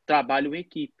 Trabalho em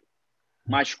equipe,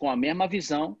 mas com a mesma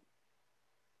visão,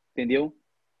 entendeu?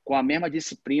 Com a mesma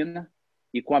disciplina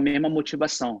e com a mesma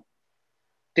motivação.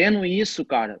 Tendo isso,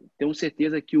 cara, tenho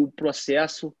certeza que o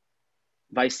processo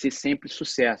vai ser sempre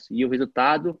sucesso e o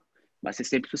resultado vai ser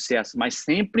sempre sucesso, mas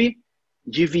sempre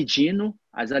dividindo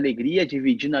as alegrias,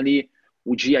 dividindo ali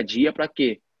o dia a dia, para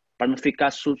quê? Para não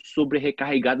ficar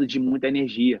sobrecarregado de muita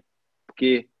energia,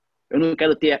 porque eu não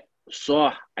quero ter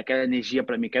só aquela energia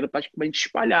para mim, quero praticamente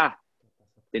espalhar,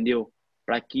 entendeu?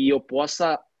 Para que eu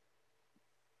possa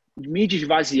me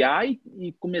desvaziar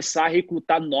e começar a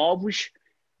recrutar novos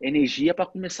energia para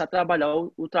começar a trabalhar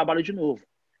o trabalho de novo.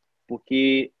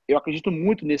 Porque eu acredito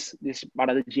muito nesse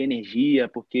parada de energia,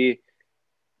 porque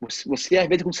você às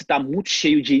vezes, quando você está muito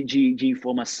cheio de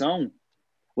informação,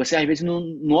 você às vezes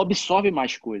não absorve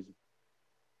mais coisa,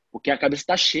 porque a cabeça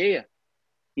está cheia.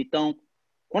 Então,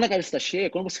 quando a cabeça está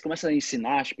cheia, quando você começa a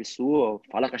ensinar as pessoas,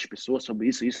 falar com as pessoas sobre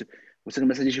isso, você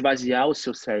começa a desvaziar o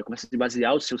seu cérebro, começa a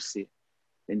desvaziar o seu ser,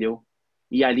 entendeu?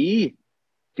 E ali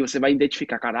que você vai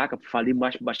identificar, caraca, falei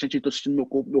bastante, estou sentindo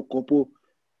meu corpo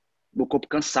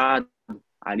cansado.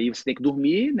 Ali você tem que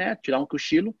dormir, né? Tirar um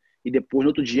cochilo e depois, no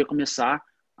outro dia, começar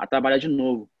a trabalhar de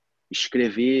novo.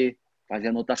 Escrever, fazer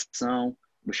anotação,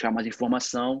 buscar mais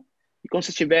informação. E quando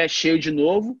você estiver cheio de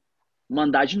novo,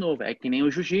 mandar de novo. É que nem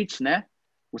o jiu-jitsu, né?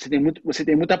 Você tem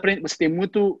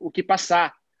muito o que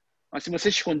passar. Mas se você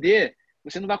esconder,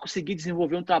 você não vai conseguir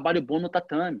desenvolver um trabalho bom no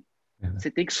tatame. Você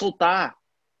tem que soltar.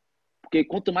 Porque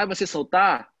quanto mais você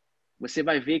soltar, você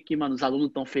vai ver que, mano, os alunos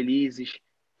estão felizes,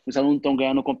 os alunos estão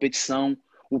ganhando competição.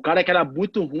 O cara que era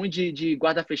muito ruim de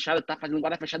guarda fechada tá fazendo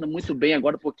guarda fechada muito bem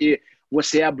agora porque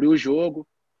você abriu o jogo,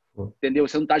 entendeu?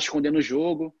 Você não tá escondendo o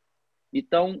jogo.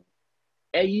 Então,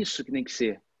 é isso que tem que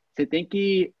ser. Você tem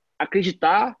que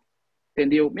acreditar,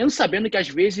 entendeu? Mesmo sabendo que às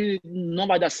vezes não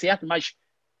vai dar certo, mas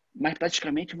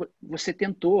praticamente você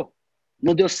tentou.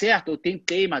 Não deu certo, eu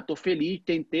tentei, mas tô feliz,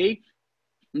 tentei,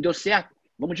 não deu certo,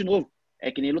 vamos de novo. É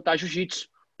que nem lutar jiu-jitsu.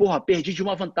 Porra, perdi de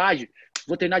uma vantagem.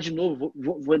 Vou treinar de novo.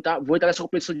 Vou entrar nessa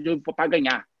competição de novo para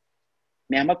ganhar.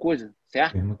 Mesma coisa,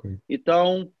 certo? Mesma coisa.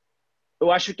 Então,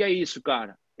 eu acho que é isso,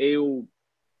 cara.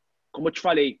 Como eu te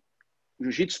falei, o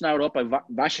jiu-jitsu na Europa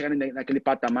vai chegar naquele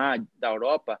patamar da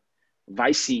Europa?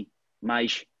 Vai sim.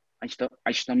 Mas a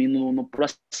gente tá indo no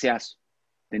processo,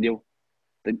 entendeu?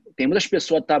 Tem muitas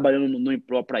pessoas trabalhando no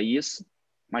Impro para isso,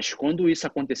 mas quando isso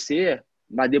acontecer,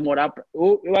 vai demorar.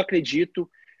 Eu acredito,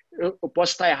 eu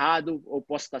posso estar errado, ou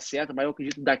posso estar certo, mas eu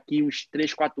acredito daqui uns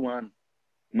 3, 4 anos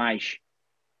mais,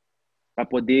 para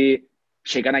poder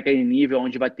chegar naquele nível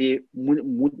onde vai ter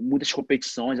muitas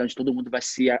competições, onde todo mundo vai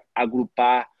se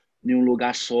agrupar em um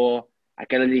lugar só,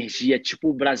 aquela energia tipo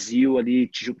o Brasil ali,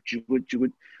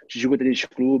 Tijuca Tênis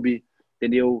Clube,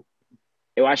 entendeu?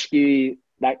 Eu acho que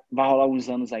vai rolar uns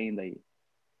anos ainda aí.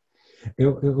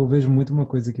 Eu vejo muito uma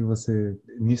coisa que você,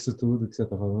 nisso tudo que você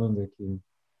está falando, é que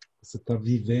você está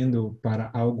vivendo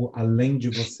para algo além de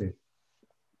você.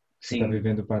 Você está Sim,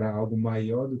 vivendo para algo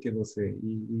maior do que você.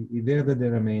 E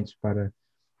verdadeiramente, para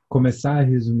começar a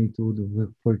resumir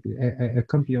tudo, porque é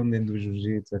campeão dentro do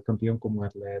jiu-jitsu, é campeão como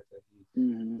atleta.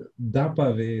 uhum, Dá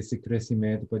para ver esse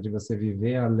crescimento, pode você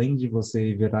viver além de você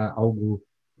e virar algo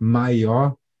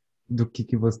maior do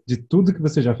que você, de tudo que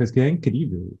você já fez, que é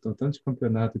incrível. Então, tanto de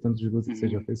campeonato e tanto de luta que você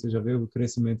já uhum, fez, você já vê o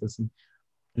crescimento assim.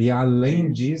 E além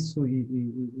sim, disso,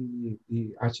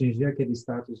 e atingir aquele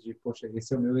status de, poxa,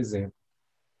 esse é o meu exemplo.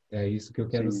 É isso que eu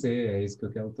quero sim. ser, é isso que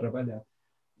eu quero trabalhar.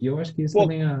 E eu acho que isso Pô,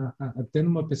 também, tendo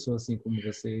uma pessoa assim como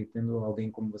você, tendo alguém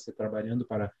como você trabalhando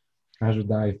para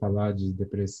ajudar e falar de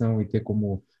depressão e ter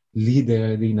como líder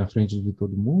ali na frente de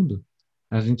todo mundo,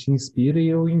 a gente inspira e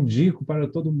eu indico para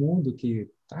todo mundo que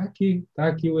tá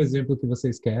aqui o exemplo que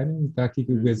vocês querem, tá aqui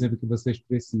o uhum, exemplo que vocês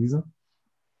precisam.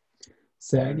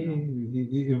 Segue legal.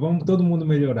 e vamos todo mundo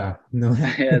melhorar, não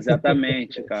é?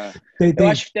 Exatamente, cara. Tem, Eu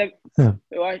tem. acho que tem,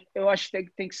 eu acho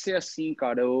que tem que ser assim,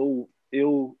 cara.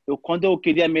 Quando eu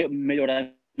queria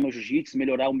melhorar meu jiu-jitsu,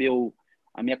 melhorar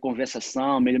a minha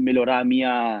conversação, melhorar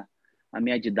a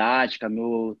minha didática,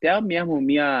 até mesmo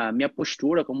minha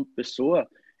postura como pessoa.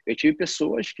 Eu tive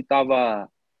pessoas que estavam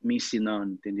me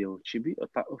ensinando, entendeu?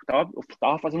 Eu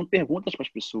tava fazendo perguntas para as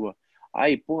pessoas.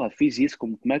 Aí, porra, fiz isso,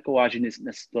 como é que eu ajo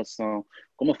nessa situação?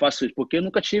 Como eu faço isso? Porque eu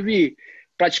nunca tive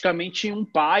praticamente um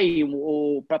pai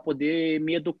para poder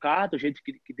me educar do jeito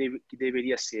que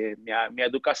deveria ser. Minha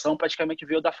educação praticamente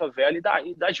veio da favela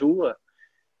e das ruas,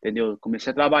 entendeu?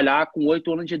 Comecei a trabalhar com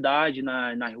 8 anos de idade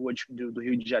na rua do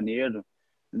Rio de Janeiro,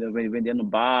 entendeu? Vendendo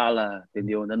bala,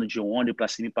 entendeu? Andando de ônibus para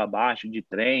cima e para baixo, de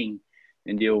trem,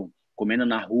 entendeu? Comendo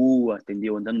na rua,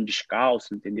 entendeu? Andando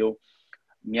descalço, entendeu?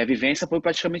 Minha vivência foi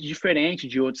praticamente diferente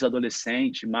de outros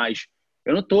adolescentes, mas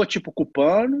eu não tô, tipo,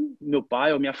 culpando meu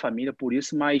pai ou minha família por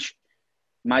isso, mas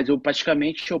eu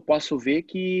posso ver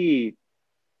que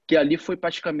ali foi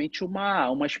praticamente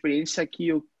uma experiência que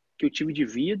eu tive de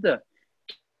vida,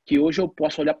 que hoje eu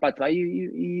posso olhar para trás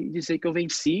e dizer que eu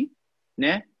venci,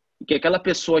 né? E que aquela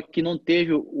pessoa que não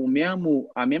teve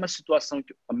a mesma situação,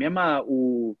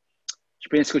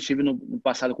 experiência que eu tive no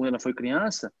passado quando ela foi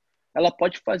criança, ela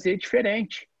pode fazer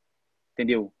diferente,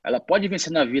 entendeu? Ela pode vencer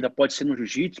na vida, pode ser no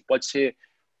jiu-jitsu, pode ser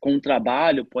com o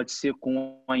trabalho, pode ser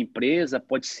com a empresa,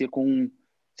 pode ser com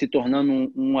se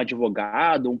tornando um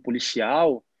advogado, um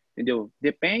policial, entendeu?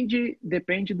 Depende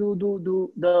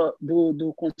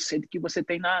do conceito que você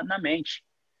tem na mente.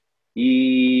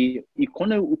 E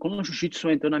quando o jiu-jitsu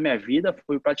entrou na minha vida,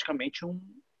 foi praticamente um,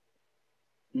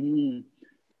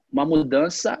 uma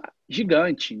mudança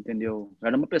gigante, entendeu? Eu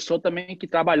era uma pessoa também que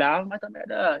trabalhava, mas também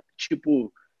era,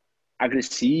 tipo,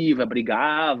 agressiva,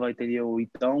 brigava, entendeu?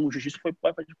 Então, o jiu-jitsu foi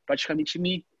praticamente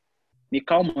me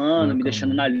calmando, Ah, me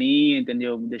deixando na calmando. linha,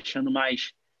 entendeu? Me deixando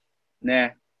mais,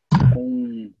 né,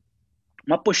 com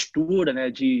uma postura, né,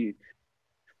 de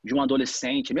um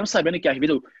adolescente, mesmo sabendo que às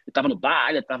vezes eu tava no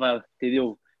baile,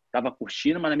 entendeu? Tava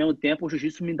curtindo, mas ao mesmo tempo o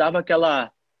jiu-jitsu me dava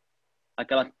aquela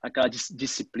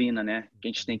disciplina, né, que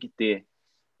a gente tem que ter,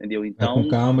 entendeu? Vai com Então,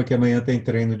 calma que amanhã tem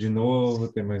treino de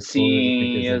novo, tem mais coisa, tem que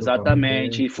sim, executar uma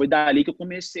exatamente. E técnica. foi dali que eu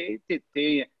comecei a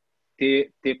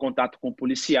ter contato com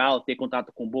policial, ter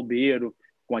contato com bombeiro,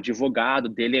 com advogado,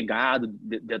 delegado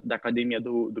da academia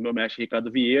do meu mestre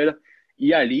Ricardo Vieira.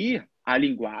 E ali a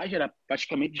linguagem era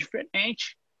praticamente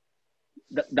diferente.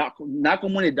 Na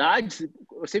comunidade,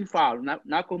 eu sempre falo,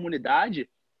 na comunidade,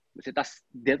 você está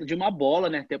dentro de uma bola,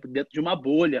 né? Dentro de uma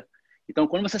bolha. Então,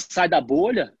 quando você sai da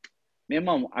bolha, meu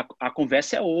irmão, a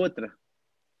conversa é outra,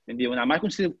 entendeu? Ainda mais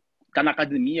quando você está na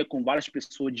academia com várias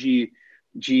pessoas de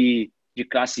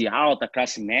classe alta,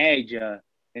 classe média,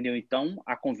 entendeu? Então,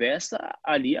 a conversa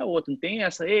ali é outra. Não tem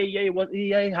essa, e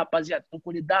aí, rapaziada,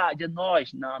 comunidade, é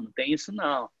nós. Não, não tem isso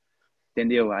não,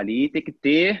 entendeu? Ali tem que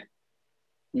ter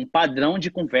um padrão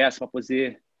de conversa para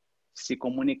poder se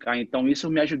comunicar. Então, isso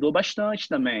me ajudou bastante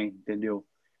também, entendeu?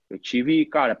 Eu tive,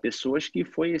 cara, pessoas que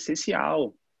foi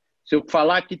essencial. Se eu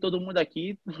falar aqui, todo mundo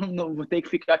aqui, não vou ter que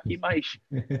ficar aqui mais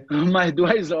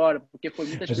 2 horas, porque foi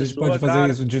muitas A gente pode pessoas, fazer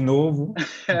cara. isso de novo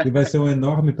e vai ser um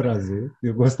enorme prazer.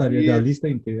 Eu gostaria da E lista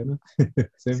inteira,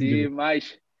 sempre de se, novo.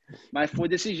 mas foi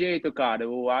desse jeito, cara.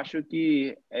 Eu acho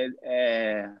que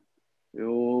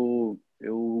eu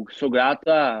sou grato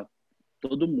a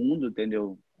todo mundo,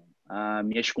 entendeu? As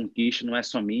minhas conquistas não é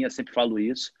só minha, eu sempre falo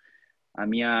isso. A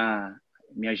minha,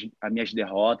 as minhas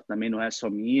derrotas também não é só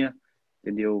minha,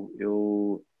 entendeu?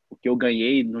 O que eu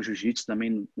ganhei no jiu-jitsu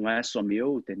também não é só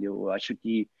meu, entendeu? Eu acho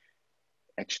que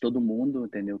é de todo mundo,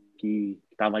 entendeu? Que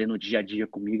estava ali no dia a dia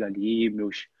comigo ali,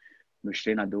 meus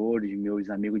treinadores, meus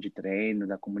amigos de treino,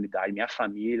 da comunidade, minha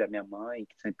família, minha mãe,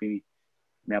 que sempre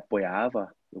me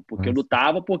apoiava, porque eu Mas,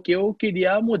 lutava porque eu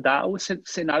queria mudar o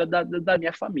cenário da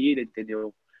minha família,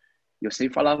 entendeu? E eu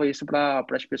sempre falava isso para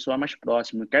as pessoas mais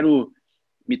próximas. Eu quero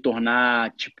me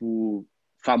tornar, tipo,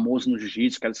 famoso no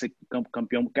jiu-jitsu, quero ser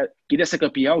campeão, queria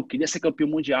ser campeão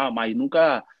mundial, mas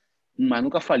nunca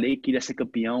falei que queria ser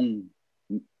campeão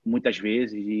muitas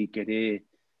vezes e querer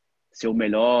ser o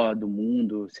melhor do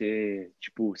mundo, ser,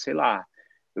 tipo, sei lá.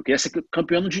 Eu queria ser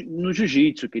campeão no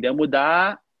jiu-jitsu, queria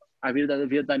mudar a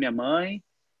vida da minha mãe,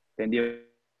 entendeu?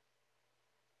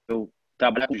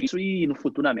 Trabalhar com jiu-jitsu e, no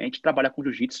futuramente, trabalhar com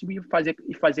jiu-jitsu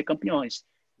e fazer campeões.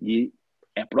 E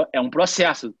é um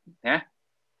processo, né?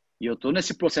 E eu tô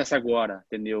nesse processo agora,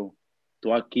 entendeu?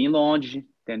 Tô aqui em Londres,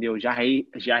 entendeu? Já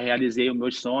realizei o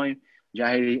meu sonho,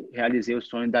 realizei o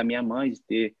sonho da minha mãe de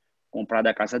ter comprado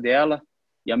a casa dela.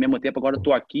 E, ao mesmo tempo, agora eu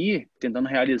tô aqui tentando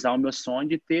realizar o meu sonho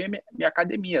de ter minha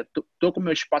academia. Tô com o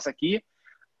meu espaço aqui.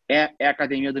 É a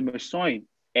academia do meu sonho?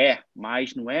 É,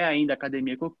 mas não é ainda a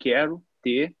academia que eu quero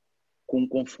ter com o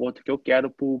conforto que eu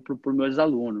quero para os meus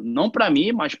alunos. Não para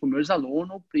mim, mas para os meus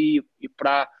alunos e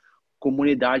para a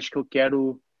comunidade que eu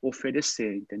quero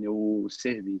oferecer, entendeu? O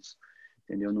serviço,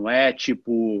 entendeu? Não é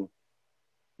tipo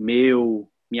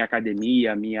minha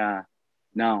academia, minha...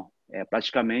 Não, é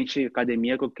praticamente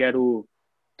academia que eu quero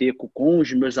ter com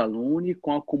os meus alunos e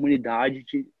com a comunidade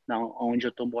não, onde eu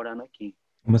estou morando aqui.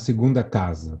 Uma segunda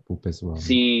casa para o pessoal, né?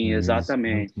 Sim, É isso, muito,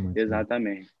 exatamente, muito bom.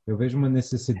 exatamente. Eu vejo uma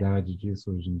necessidade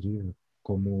disso hoje em dia,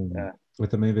 como É, eu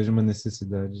também vejo uma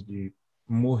necessidade de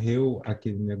morreu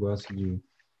aquele negócio de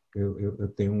eu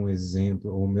tenho um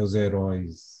exemplo, ou meus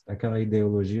heróis, aquela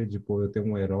ideologia de, pô, eu tenho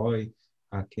um herói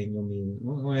a quem eu me...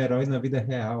 Um herói na vida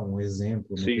real, um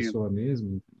exemplo, uma sim, pessoa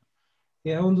mesmo. E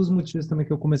é um dos motivos também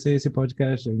que eu comecei esse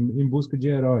podcast, em busca de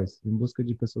heróis, em busca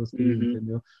de pessoas que, uhum,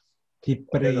 entendeu? Que legal,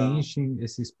 preenchem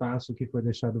esse espaço que foi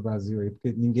deixado vazio aí,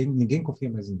 porque ninguém confia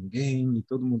mais em ninguém, e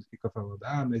todo mundo fica falando,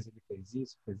 ah, mas ele fez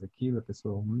isso, fez aquilo, a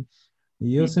pessoa ruim.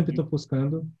 E eu sempre uhum, estou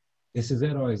buscando esses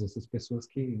heróis, essas pessoas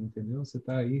que, entendeu? Você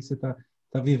está aí, você tá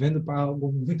vivendo para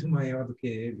algo muito maior do que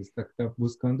eles, tá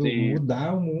buscando sim,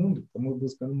 mudar o mundo, estamos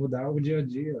buscando mudar o dia a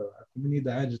dia, a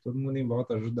comunidade, todo mundo em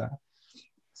volta, ajudar,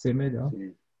 ser melhor.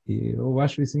 sim. E eu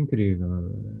acho isso incrível.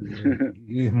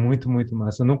 E muito, muito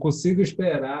massa. Eu não consigo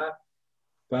esperar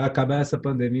para acabar essa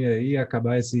pandemia aí,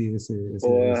 acabar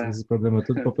Pô, esse problema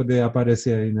todo, para poder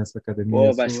aparecer aí nessa academia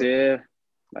pô, sua.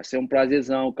 vai ser um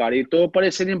prazerzão, cara. E tô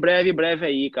aparecendo em breve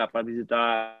aí, cara, para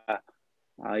visitar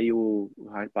aí o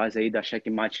rapaz aí da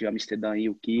Checkmate Amsterdã aí,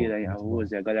 o Pô, Kira, a muito bom.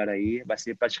 Rose, a galera aí. Vai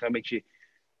ser praticamente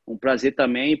um prazer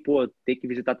também, pô, ter que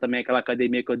visitar também aquela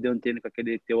academia que eu dei um treino com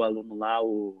aquele teu aluno lá,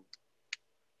 como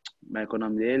é que é o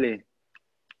nome dele?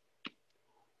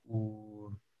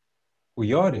 O, o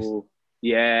Yoris? O,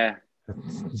 yeah.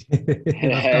 Ele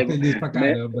vai ficar É, feliz pra né?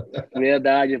 caramba.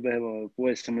 Verdade, meu irmão. Pô,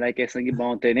 esse moleque é sangue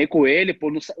bom. Treinei com ele, pô,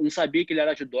 não sabia que ele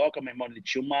era judoca, meu irmão. Ele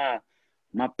tinha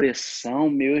uma pressão,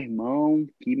 meu irmão,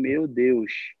 que, meu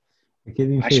Deus.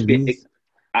 Aquele As, pe, infeliz.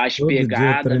 as Todo dia eu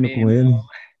pegadas, treino meu com ele. irmão.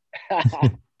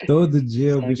 Todo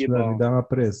dia o Sangue bicho vai me bom. dar uma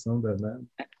pressão danada.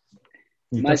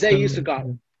 E tá Mas é ficando. isso,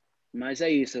 cara. Mas é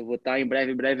isso. Eu vou estar em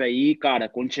breve aí, cara.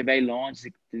 Quando estiver em Londres,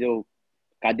 entendeu?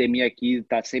 Academia aqui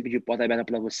tá sempre de porta aberta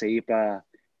para você ir, para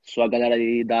sua galera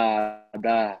aí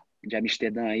de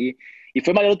Amsterdã aí. E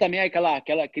foi maneiro também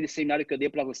aquele seminário que eu dei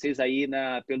para vocês aí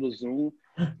pelo Zoom.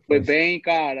 Foi Foi. bem,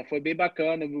 cara, foi bem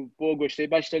bacana. Pô, gostei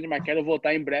bastante, mas quero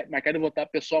voltar em breve, mas quero voltar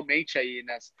pessoalmente aí E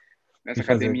nessa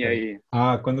fazer. academia aí.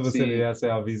 Ah, quando você Sim. vier, você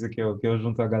avisa que eu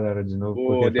junto a galera de novo, Pô,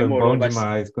 porque foi bom demorou, vai ser.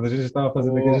 demais. Quando a gente estava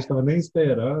fazendo aqui, a gente Pô. estava nem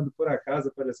esperando, por acaso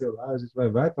apareceu lá, a gente vai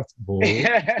participou.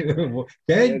 Eu vou. Foi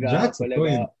Quer, legal, Jackson? foi Tô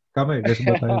indo. legal. Calma aí, deixa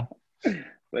eu botar ele.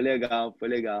 Foi legal, foi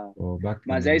legal. Pô,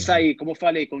 Mas é bacana. isso aí, como eu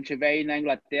falei, quando tiver aí na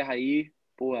Inglaterra aí,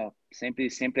 pô, sempre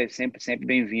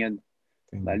bem-vindo.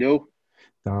 Entendi. Valeu?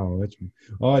 Tá ótimo.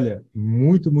 Olha,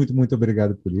 muito, muito, muito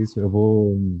obrigado por isso. Eu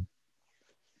vou.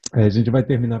 A gente vai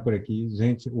terminar por aqui.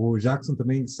 Gente, o Jackson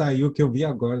também saiu, que eu vi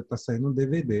agora, tá saindo um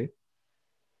DVD,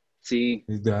 Sim,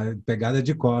 Pegada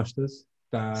de Costas.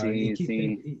 Tá. sim,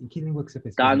 sim. Em que língua que você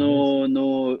pesquisa? Tá Em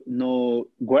inglês? no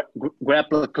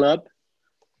Grapple Club.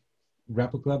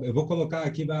 Grapple Club. Eu vou colocar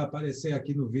aqui, vai aparecer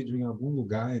aqui no vídeo em algum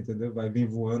lugar, entendeu? Vai vir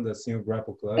voando assim o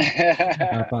Grapple Club.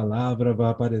 A palavra vai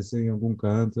aparecer em algum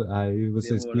canto. Aí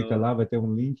você explica Demorou. lá, vai ter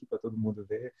um link para todo mundo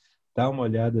ver. Dá uma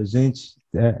olhada, gente.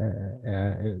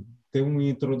 Tem uma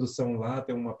introdução lá,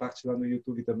 tem uma parte lá no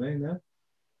YouTube também, né?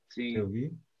 Que Sim, eu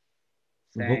vi.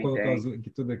 Eu vou colocar tem.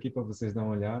 tudo aqui para vocês dar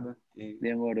uma olhada.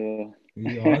 Demorou.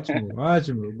 E ótimo,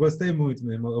 ótimo. Gostei muito,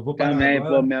 meu irmão. Eu vou parar Também, pô,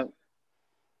 agora.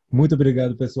 Muito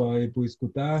obrigado, pessoal, aí por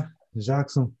escutar.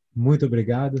 Jackson, muito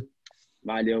obrigado.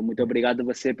 valeu, muito obrigado a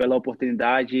você pela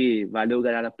oportunidade. Valeu,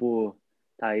 galera, por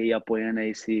estar aí apoiando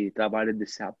esse trabalho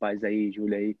desse rapaz aí,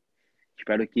 Júlio aí.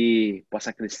 Espero que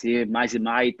possa crescer mais e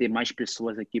mais e ter mais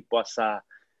pessoas aqui que possa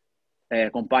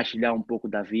compartilhar um pouco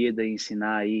da vida e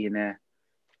ensinar aí, né,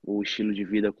 o estilo de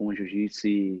vida com o jiu-jitsu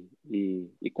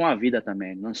e com a vida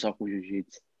também, não só com o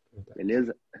jiu-jitsu.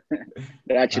 Beleza?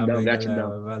 Gratidão, Amém, gratidão.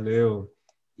 galera. Valeu.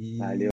 Valeu. E